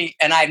to me,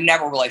 and I've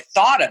never really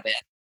thought of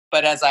it,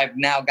 but as I've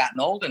now gotten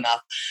old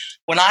enough,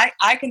 when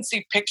I can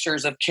see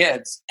pictures of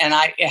kids and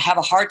I have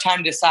a hard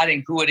time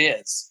deciding who it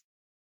is,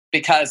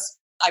 because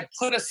I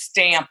put a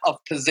stamp of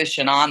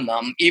position on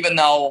them, even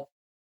though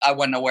I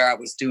wasn't aware I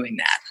was doing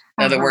that.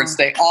 In other words,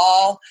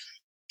 all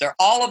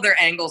of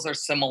their angles are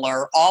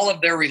similar. All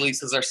of their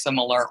releases are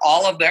similar.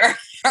 All of their,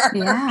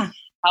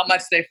 how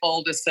much they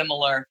fold is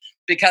similar,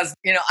 because,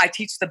 I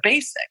teach the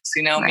basics,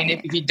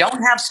 if you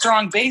don't have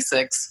strong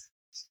basics,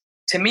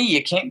 to me,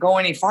 you can't go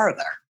any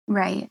farther.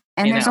 Right.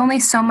 And there's only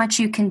so much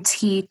you can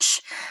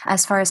teach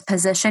as far as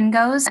position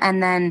goes.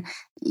 And then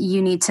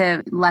you need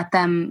to let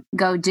them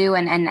go do.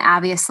 And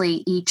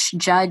obviously each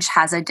judge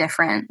has a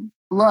different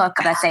look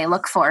that they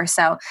look for.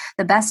 So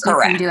the best you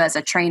can do as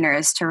a trainer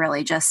is to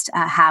really just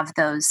have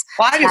those.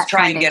 Well, I just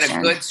try and get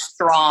a good,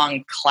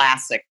 strong,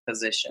 classic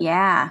position.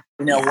 Yeah.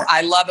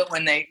 I love it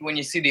when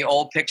you see the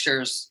old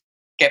pictures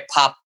get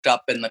popped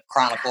up in the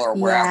Chronicle or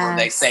wherever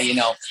they say,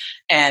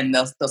 and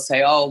they'll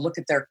say, oh, look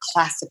at their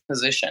classic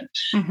position.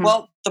 Mm-hmm.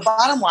 Well, the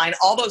bottom line,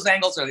 all those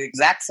angles are the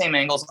exact same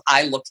angles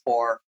I look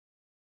for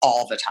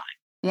all the time.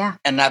 Yeah.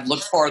 And I've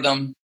looked for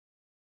them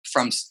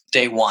from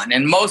day one.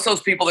 And most of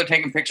those people that are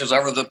taking pictures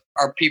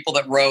are people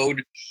that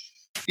rode,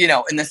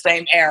 in the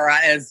same era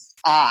as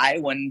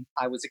when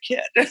I was a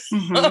kid.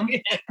 Mm-hmm.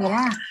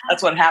 Yeah.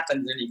 That's what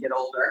happens when you get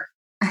older.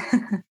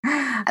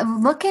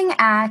 Looking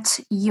at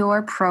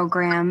your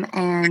program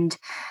and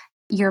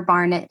your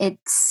barn, it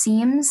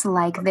seems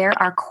like there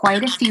are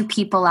quite a few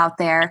people out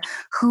there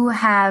who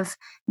have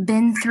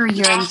been through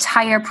your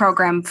entire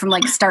program from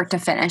start to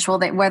finish.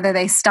 Whether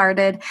they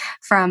started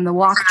from the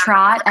walk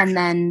trot and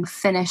then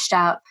finished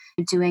out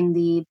doing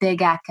the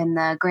Big Ec and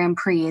the Grand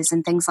Prix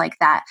and things like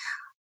that.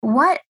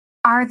 What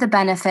are the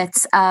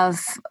benefits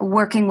of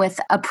working with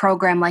a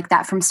program like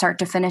that from start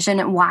to finish?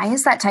 And why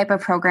is that type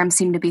of program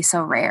seem to be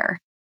so rare?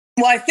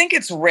 Well, I think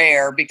it's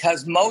rare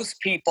because most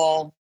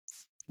people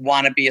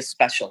want to be a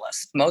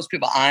specialist. Most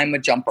people, I'm a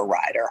jumper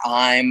rider.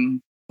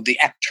 I'm the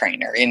ec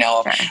trainer.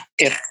 Sure.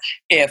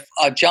 If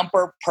a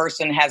jumper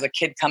person has a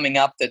kid coming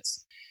up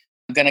that's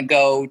going to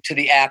go to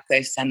the ec,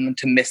 they send them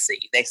to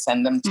Missy. They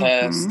send them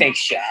to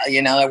Stacia.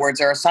 In other words,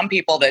 there are some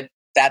people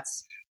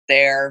that's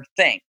their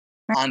thing.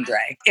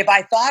 Andre. If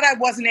I thought I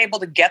wasn't able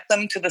to get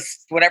them to the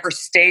whatever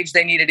stage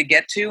they needed to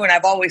get to, and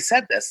I've always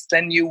said this,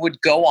 then you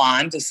would go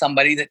on to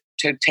somebody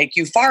to take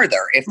you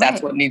farther if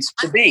that's what needs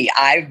to be.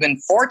 I've been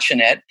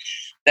fortunate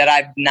that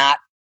I've not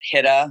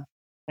hit a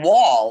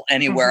wall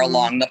anywhere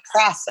along the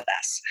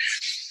process.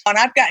 And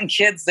I've gotten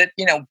kids that,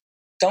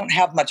 don't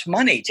have much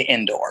money to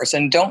indoors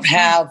and don't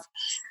have,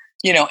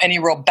 any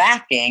real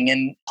backing.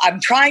 And I'm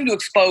trying to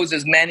expose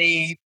as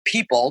many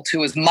people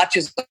to as much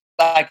as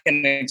I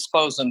can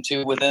expose them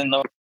to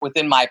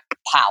within my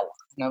power.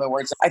 In other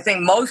words, I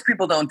think most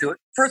people don't do it.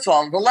 First of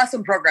all, the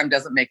lesson program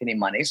doesn't make any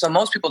money. So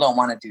most people don't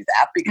want to do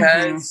that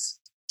because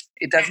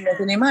it doesn't make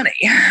any money.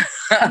 Yeah.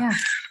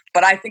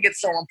 But I think it's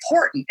so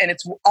important. And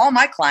it's all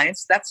my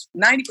clients, that's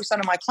 90%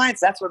 of my clients,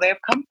 that's where they have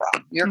come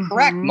from. You're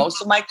correct.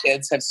 Most of my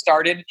kids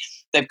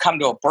they've come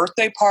to a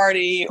birthday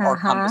party or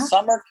come to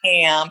summer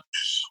camp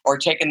or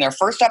taken their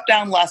first up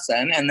down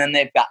lesson. And then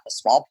they've got a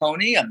small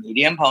pony, a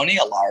medium pony,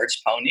 a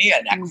large pony,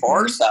 a neck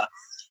horse, a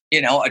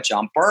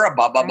jumper, a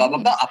blah, blah, blah, blah,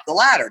 blah, up the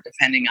ladder,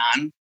 depending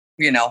on,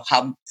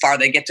 how far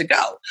they get to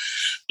go.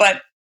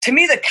 But to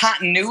me, the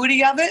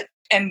continuity of it,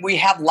 and we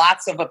have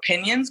lots of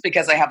opinions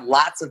because I have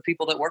lots of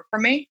people that work for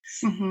me.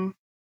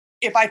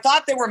 If I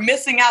thought they were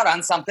missing out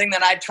on something,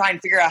 then I'd try and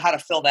figure out how to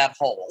fill that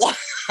hole.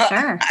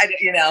 Sure.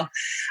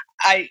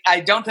 I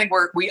don't think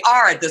we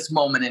are at this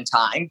moment in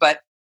time,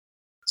 but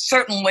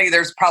certainly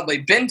there's probably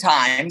been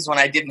times when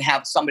I didn't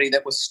have somebody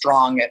that was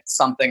strong at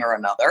something or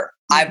another.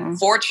 I've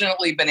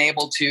fortunately been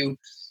able to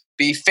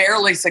be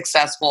fairly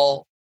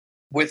successful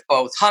with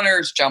both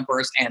hunters,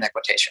 jumpers, and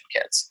equitation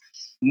kids.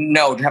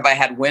 No, have I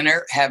had a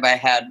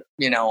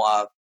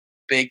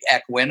big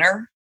eq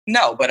winner?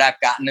 No, but I've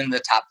gotten in the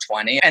top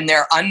 20 and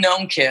they're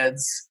unknown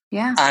kids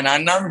on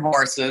unknown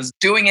horses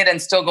doing it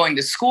and still going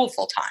to school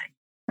full time.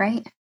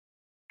 Right.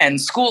 And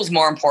school's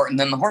more important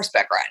than the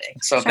horseback riding.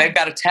 So if they've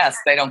got a test,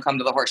 they don't come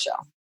to the horse show.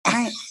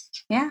 Right.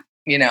 Yeah.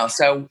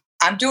 So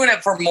I'm doing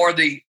it for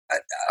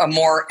a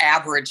more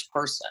average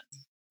person.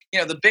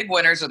 The big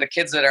winners are the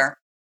kids that are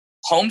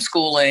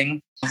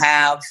homeschooling,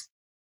 have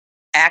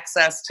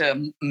access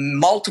to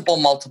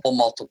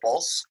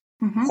multiples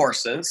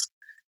horses,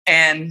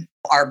 and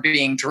are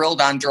being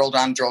drilled on.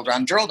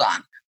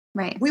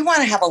 Right. We want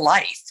to have a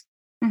life.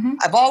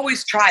 I've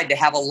always tried to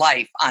have a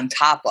life on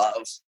top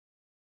of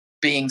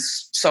being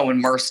so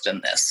immersed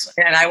in this.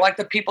 And I like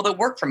the people that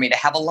work for me to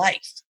have a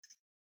life.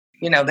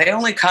 They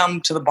only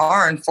come to the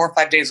barn 4 or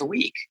 5 days a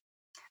week.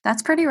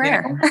 That's pretty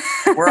rare.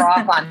 We're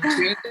off on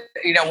Tuesday.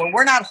 When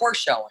we're not horse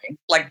showing,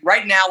 like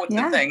right now with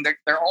the thing,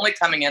 they're only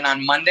coming in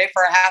on Monday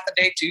for a half a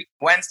day,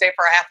 Wednesday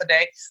for a half a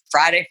day,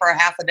 Friday for a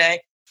half a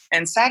day,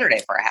 and Saturday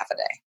for a half a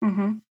day.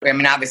 I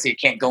mean, obviously you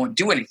can't go and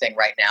do anything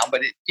right now,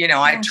 but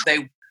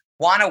they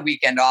want a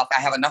weekend off. I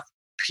have enough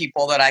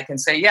people that I can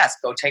say, yes,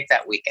 go take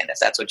that weekend if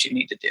that's what you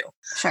need to do.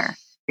 Sure.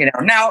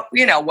 Now,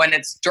 when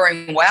it's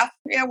during WEF,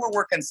 we're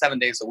working 7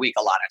 days a week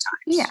a lot of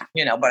times.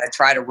 Yeah. But I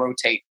try to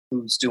rotate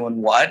who's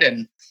doing what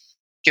and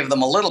give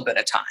them a little bit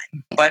of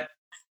time. But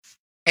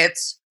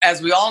it's,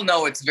 as we all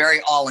know, it's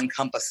very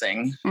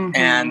all-encompassing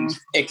and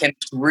it can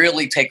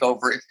really take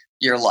over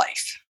your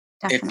life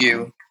if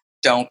you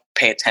don't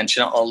pay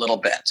attention a little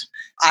bit.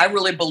 I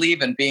really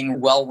believe in being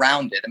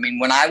well-rounded. I mean,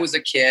 when I was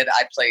a kid,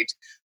 I played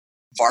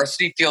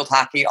varsity field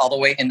hockey all the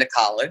way into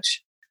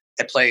college.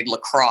 I played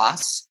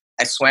lacrosse.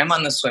 I swam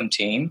on the swim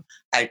team.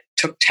 I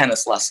took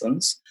tennis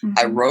lessons.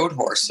 I rode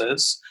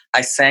horses.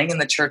 I sang in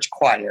the church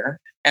choir,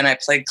 and I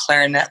played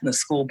clarinet in the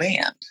school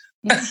band.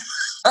 Yeah.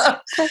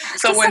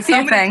 So when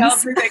somebody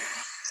tells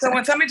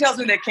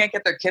me they can't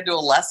get their kid to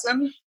a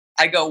lesson,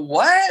 I go,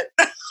 what?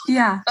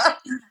 Yeah.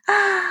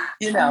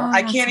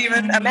 I can't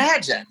even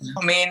imagine.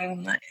 I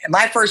mean,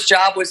 my first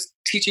job was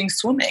teaching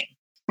swimming,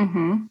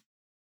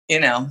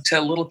 to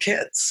little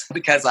kids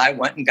because I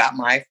went and got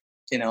my,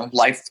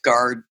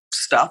 lifeguard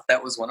stuff.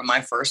 That was one of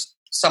my first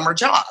summer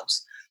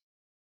jobs,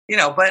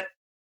 but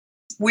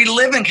we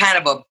live in kind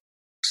of a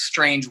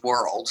strange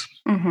world,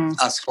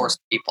 us horse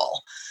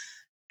people.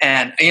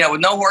 And,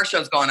 with no horse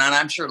shows going on,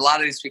 I'm sure a lot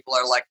of these people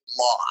are like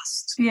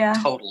lost. Yeah.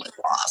 Totally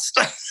lost.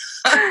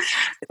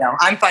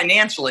 I'm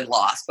financially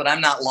lost, but I'm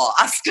not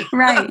lost.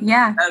 Right.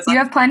 Yeah. You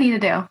have plenty to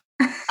do.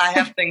 I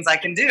have things I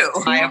can do.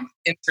 I have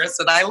interests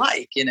that I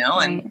like, and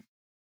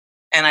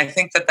I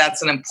think that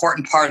that's an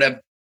important part of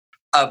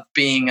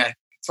being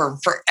for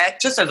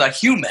just as a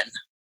human,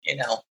 I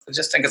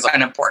just think it's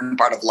an important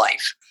part of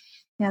life.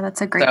 Yeah,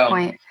 that's a great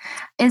point.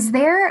 Is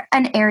there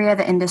an area of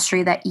the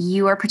industry that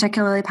you are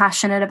particularly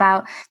passionate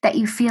about that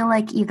you feel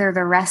like either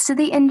the rest of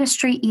the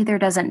industry either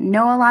doesn't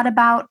know a lot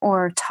about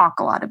or talk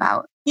a lot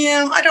about?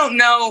 Yeah, I don't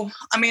know.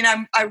 I mean,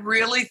 I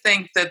really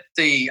think that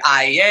the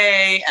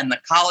IAA and the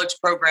college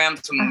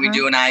programs, and when we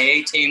do an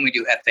IAA team, we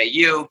do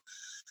FAU,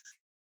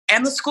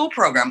 and the school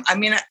program. I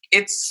mean,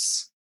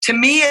 to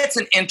me, it's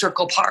an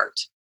integral part.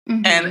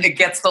 And it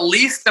gets the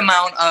least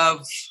amount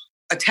of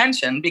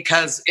attention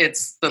because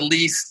it's the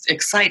least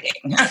exciting.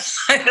 It's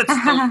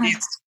the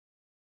least,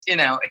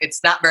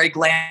 it's not very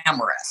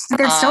glamorous. But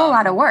there's still a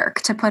lot of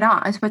work to put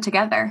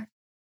together.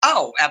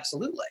 Oh,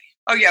 absolutely.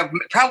 Oh, yeah,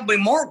 probably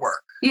more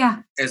work.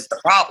 Yeah, is the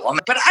problem.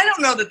 But I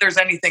don't know that there's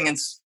anything in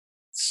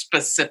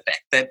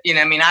specific that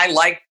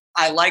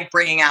I like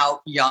bringing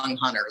out young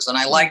hunters, and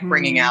I like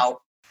bringing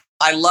out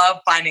I love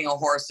finding a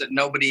horse that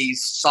nobody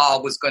saw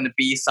was going to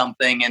be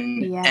something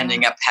and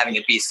ending up having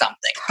it be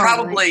something.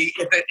 Totally.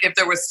 Probably if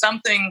there was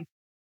something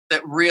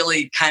that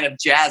really kind of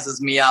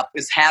jazzes me up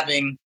is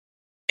having,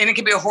 and it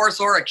can be a horse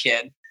or a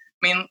kid.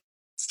 I mean,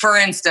 for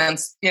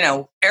instance,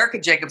 Erika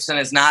Jakobson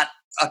is not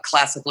a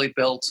classically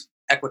built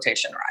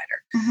equitation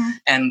rider. Mm-hmm.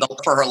 And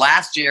for her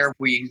last year,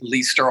 we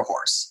leased her a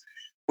horse,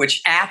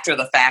 which after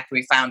the fact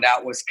we found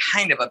out was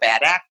kind of a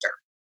bad actor.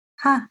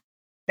 Huh.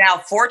 Now,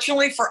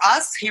 fortunately for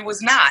us, he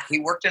was not. He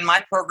worked in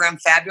my program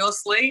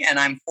fabulously, and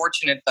I'm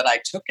fortunate that I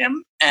took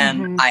him,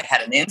 and I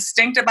had an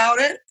instinct about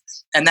it.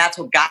 And that's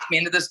what got me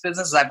into this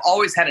business. Is I've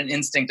always had an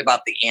instinct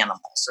about the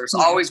animals. There's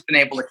always been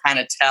able to kind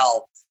of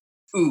tell,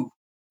 ooh,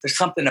 there's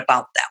something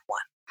about that one.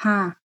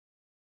 Huh.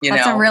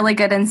 That's a really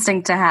good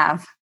instinct to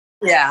have.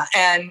 Yeah.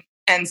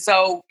 And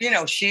so,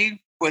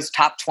 she was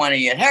top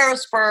 20 at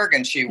Harrisburg,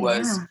 and she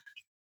was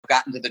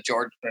gotten to the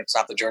it's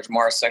not the George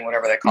Morris thing,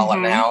 whatever they call it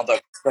now,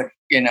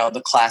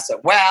 the class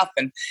at WEF.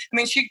 And I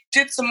mean, she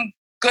did some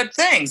good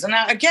things. And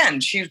again,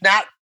 she's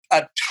not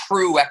a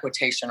true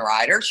equitation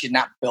rider. She's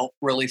not built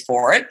really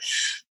for it,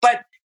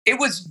 but it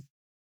was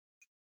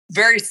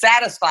very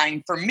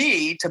satisfying for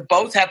me to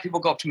both have people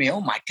go up to me, oh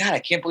my God, I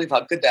can't believe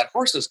how good that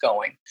horse is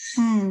going.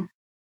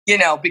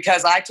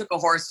 Because I took a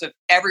horse that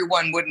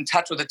everyone wouldn't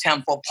touch with a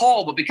 10-foot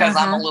pole, but because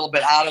I'm a little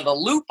bit out of the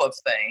loop of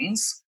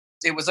things,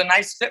 it was a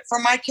nice fit for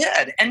my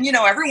kid. And,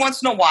 every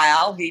once in a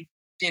while he'd,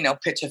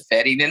 pitch a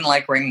fit. He didn't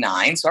like ring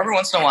 9. So every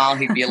once in a while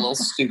he'd be a little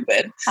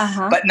stupid,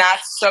 but not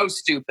so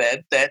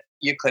stupid that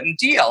you couldn't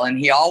deal. And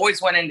he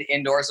always went into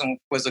indoors and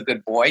was a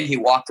good boy. He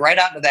walked right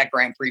out into that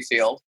Grand Prix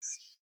field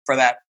for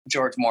that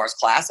George Morris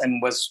class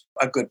and was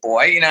a good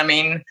boy. You know what I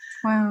mean?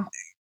 Wow.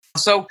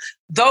 So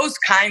those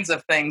kinds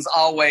of things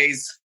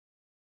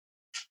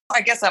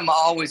I guess I'm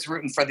always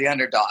rooting for the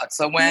underdog.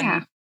 So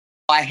when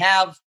I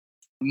have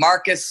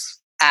Marcus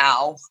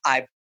Au,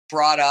 I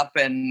brought up,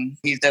 and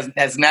he doesn't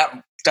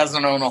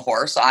own a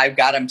horse. I've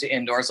got him to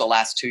indoors the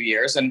last 2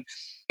 years, and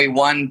we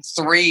won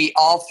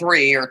all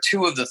three or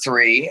two of the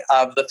three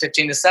of the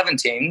 15 to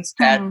 17s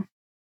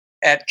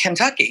at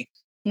Kentucky,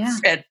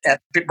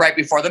 right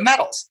before the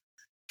medals.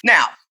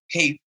 Now,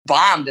 he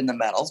bombed in the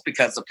medals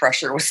because the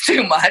pressure was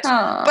too much,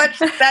 but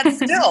that's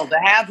still to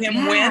have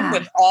him win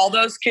with all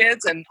those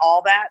kids and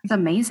all that. It's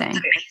amazing.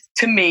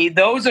 To me,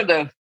 those are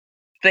the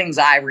things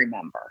I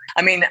remember.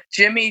 I mean,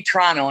 Jimmy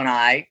Trono and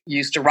I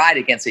used to ride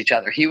against each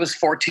other. He was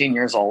 14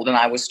 years old and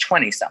I was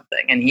 20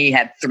 something, and he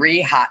had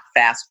 3 hot,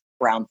 fast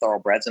brown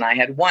thoroughbreds and I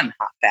had 1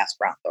 hot, fast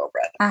brown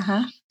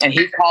thoroughbred. And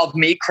he called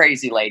me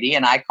crazy lady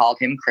and I called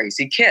him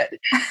crazy kid.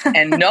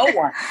 And no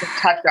one could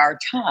touch our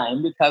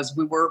time because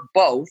we were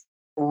both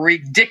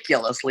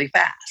ridiculously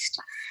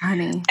fast.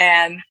 Funny.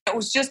 And it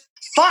was just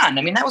fun.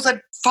 I mean, that was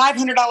a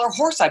 $500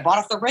 horse I bought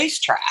off the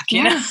racetrack,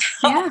 you know?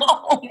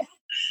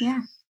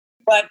 Yeah.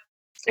 But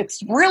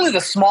it's really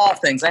the small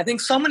things. I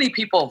think so many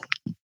people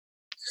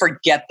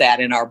forget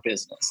that in our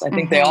business. I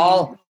think they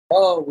all,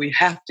 we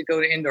have to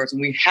go to indoors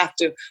and we have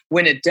to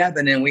win at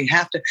Devon and we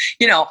have to,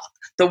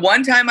 the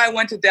one time I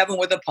went to Devon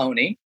with a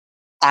pony,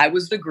 I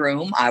was the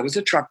groom, I was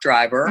a truck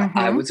driver,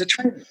 I was a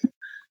trainer.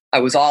 I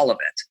was all of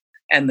it.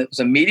 And it was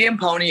a medium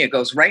pony. It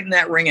goes right in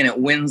that ring and it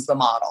wins the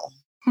model.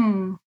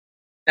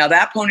 Now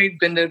that pony had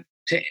been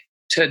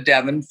to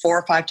Devon 4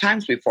 or 5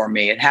 times before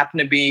me. It happened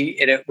to be,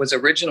 it was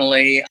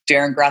originally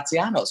Darren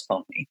Graziano's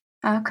pony.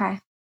 Okay.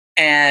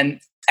 And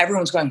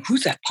everyone's going,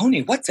 who's that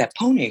pony? What's that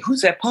pony?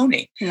 Who's that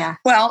pony? Yeah.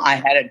 Well, I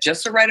had it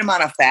just the right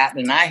amount of fat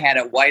and I had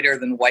it whiter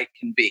than white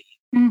can be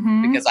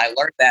because I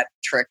learned that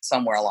trick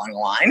somewhere along the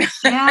line.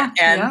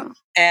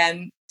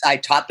 And I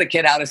taught the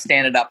kid how to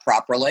stand it up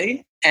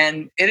properly.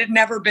 And it had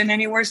never been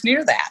anywhere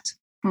near that.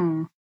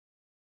 And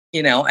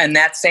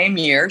that same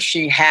year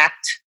she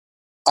hacked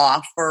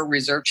off for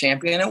reserve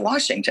champion at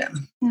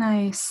Washington.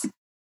 Nice.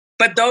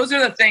 But those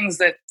are the things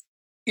that,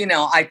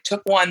 I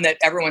took one that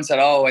everyone said,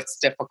 oh, it's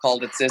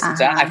difficult. It's this, it's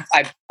that.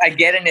 I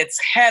get in its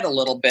head a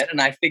little bit and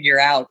I figure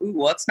out,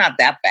 it's not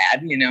that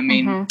bad.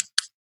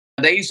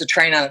 They used to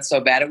train on it so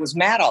bad. It was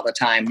mad all the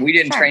time. We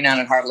didn't train on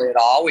it hardly at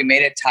all. We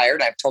made it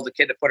tired. I've told the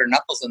kid to put her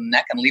knuckles in the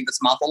neck and leave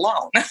its mouth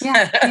alone.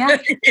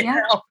 You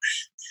know?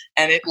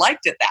 And it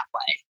liked it that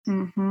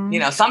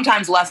way.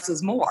 Sometimes less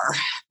is more.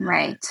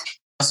 Right.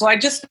 So I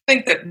just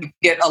think that we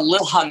get a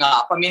little hung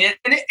up. I mean,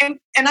 and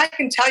I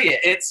can tell you,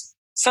 it's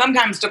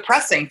sometimes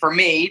depressing for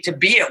me to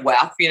be at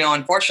WEF.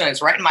 Unfortunately,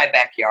 it's right in my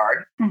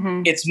backyard.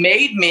 It's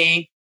made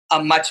me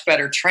a much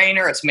better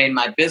trainer. It's made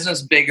my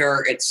business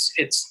bigger.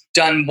 It's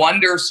done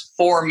wonders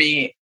for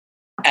me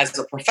as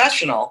a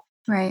professional.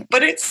 Right.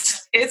 But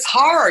it's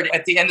hard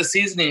at the end of the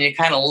season and you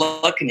kind of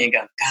look and you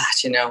go,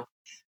 gosh,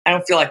 I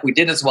don't feel like we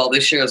did as well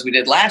this year as we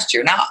did last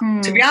year. Now,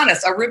 to be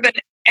honest, a ribbon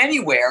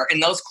anywhere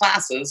in those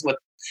classes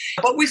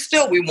but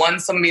we won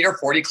some meter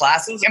 40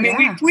 classes. I mean,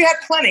 we had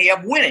plenty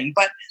of winning,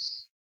 but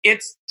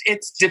it's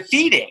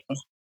defeating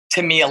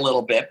to me a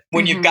little bit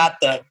when you've got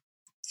the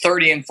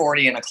 30 and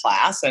 40 in a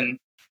class and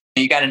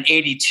you got an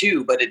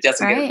 82, but it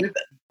doesn't get a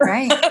ribbon.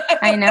 Right.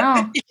 I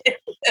know.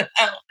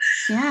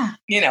 Yeah.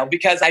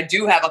 Because I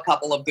do have a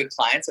couple of good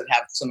clients that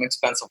have some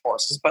expensive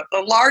horses, but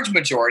the large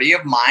majority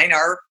of mine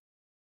are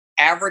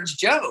average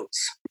Joes.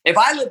 If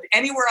I lived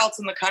anywhere else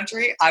in the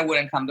country, I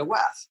wouldn't come to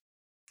WEF.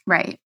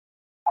 Right.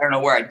 I don't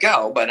know where I'd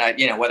go, but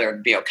whether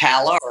it'd be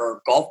Ocala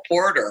or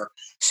Gulfport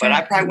but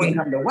I probably wouldn't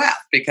come to WEF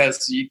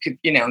because you could,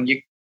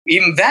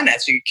 even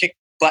Venice, you could kick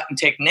butt and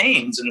take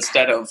names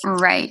instead of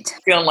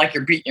feeling like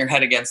you're beating your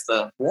head against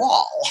the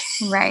wall.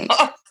 Right.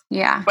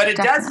 Yeah. But it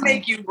does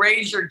make you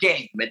raise your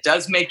game. It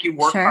does make you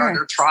work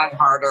harder, try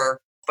harder,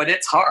 but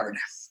it's hard,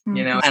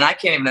 and I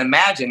can't even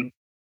imagine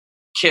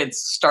kids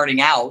starting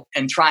out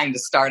and trying to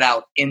start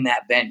out in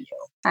that venue.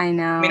 I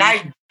know. I mean,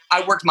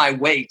 I worked my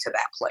way to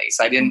that place.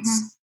 I didn't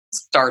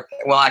start.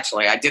 Well,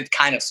 actually, I did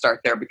kind of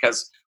start there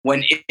because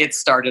when it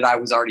started, I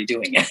was already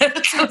doing it.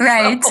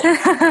 Right.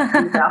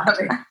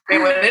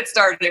 When it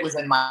started, it was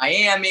in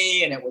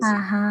Miami, and it was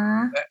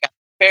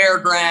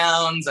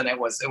fairgrounds, and it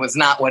was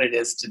not what it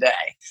is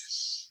today.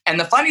 And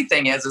the funny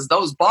thing is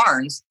those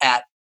barns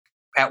at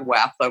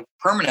WEF, the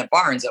permanent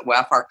barns at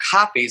WEF, are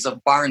copies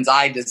of barns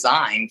I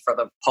designed for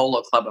the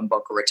Polo Club in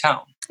Boca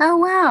Raton. Oh,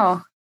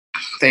 wow.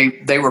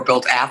 They were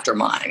built after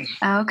mine.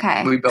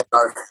 Okay. We built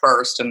ours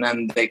first, and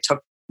then they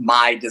took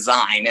my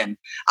design, and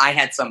I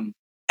had some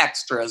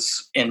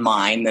extras in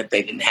mine that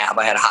they didn't have.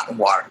 I had hot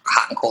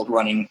and cold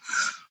running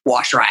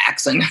wash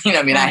racks, and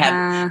I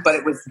had, but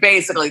it was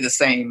basically the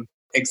same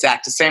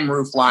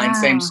roof line,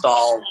 same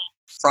stall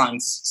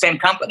fronts, same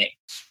company.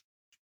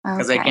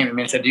 Because they came to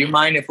me and said, "Do you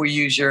mind if we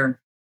use your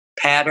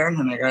pattern?"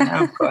 And I go,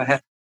 "No, go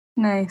ahead."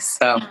 Nice.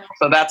 So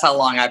that's how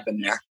long I've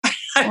been there.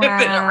 I've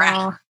been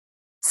around.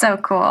 So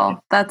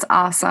cool. That's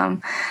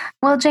awesome.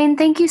 Well, Jane,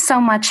 thank you so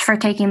much for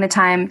taking the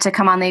time to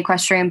come on the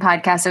Equestrian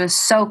Podcast. It was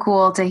so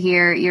cool to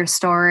hear your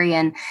story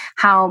and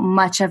how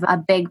much of a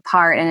big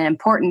part and an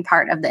important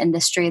part of the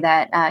industry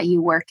that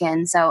you work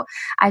in. So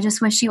I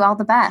just wish you all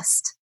the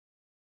best.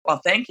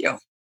 Well, thank you.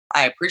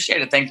 I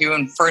appreciate it. Thank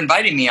you for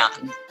inviting me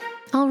on.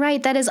 All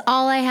right, that is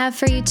all I have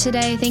for you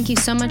today. Thank you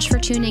so much for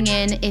tuning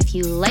in. If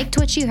you liked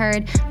what you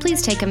heard,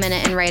 please take a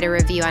minute and write a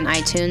review on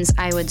iTunes.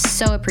 I would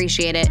so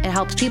appreciate it. It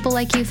helps people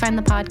like you find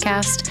the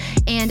podcast,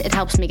 and it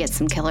helps me get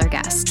some killer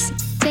guests.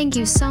 Thank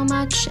you so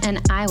much,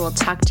 and I will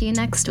talk to you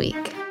next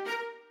week.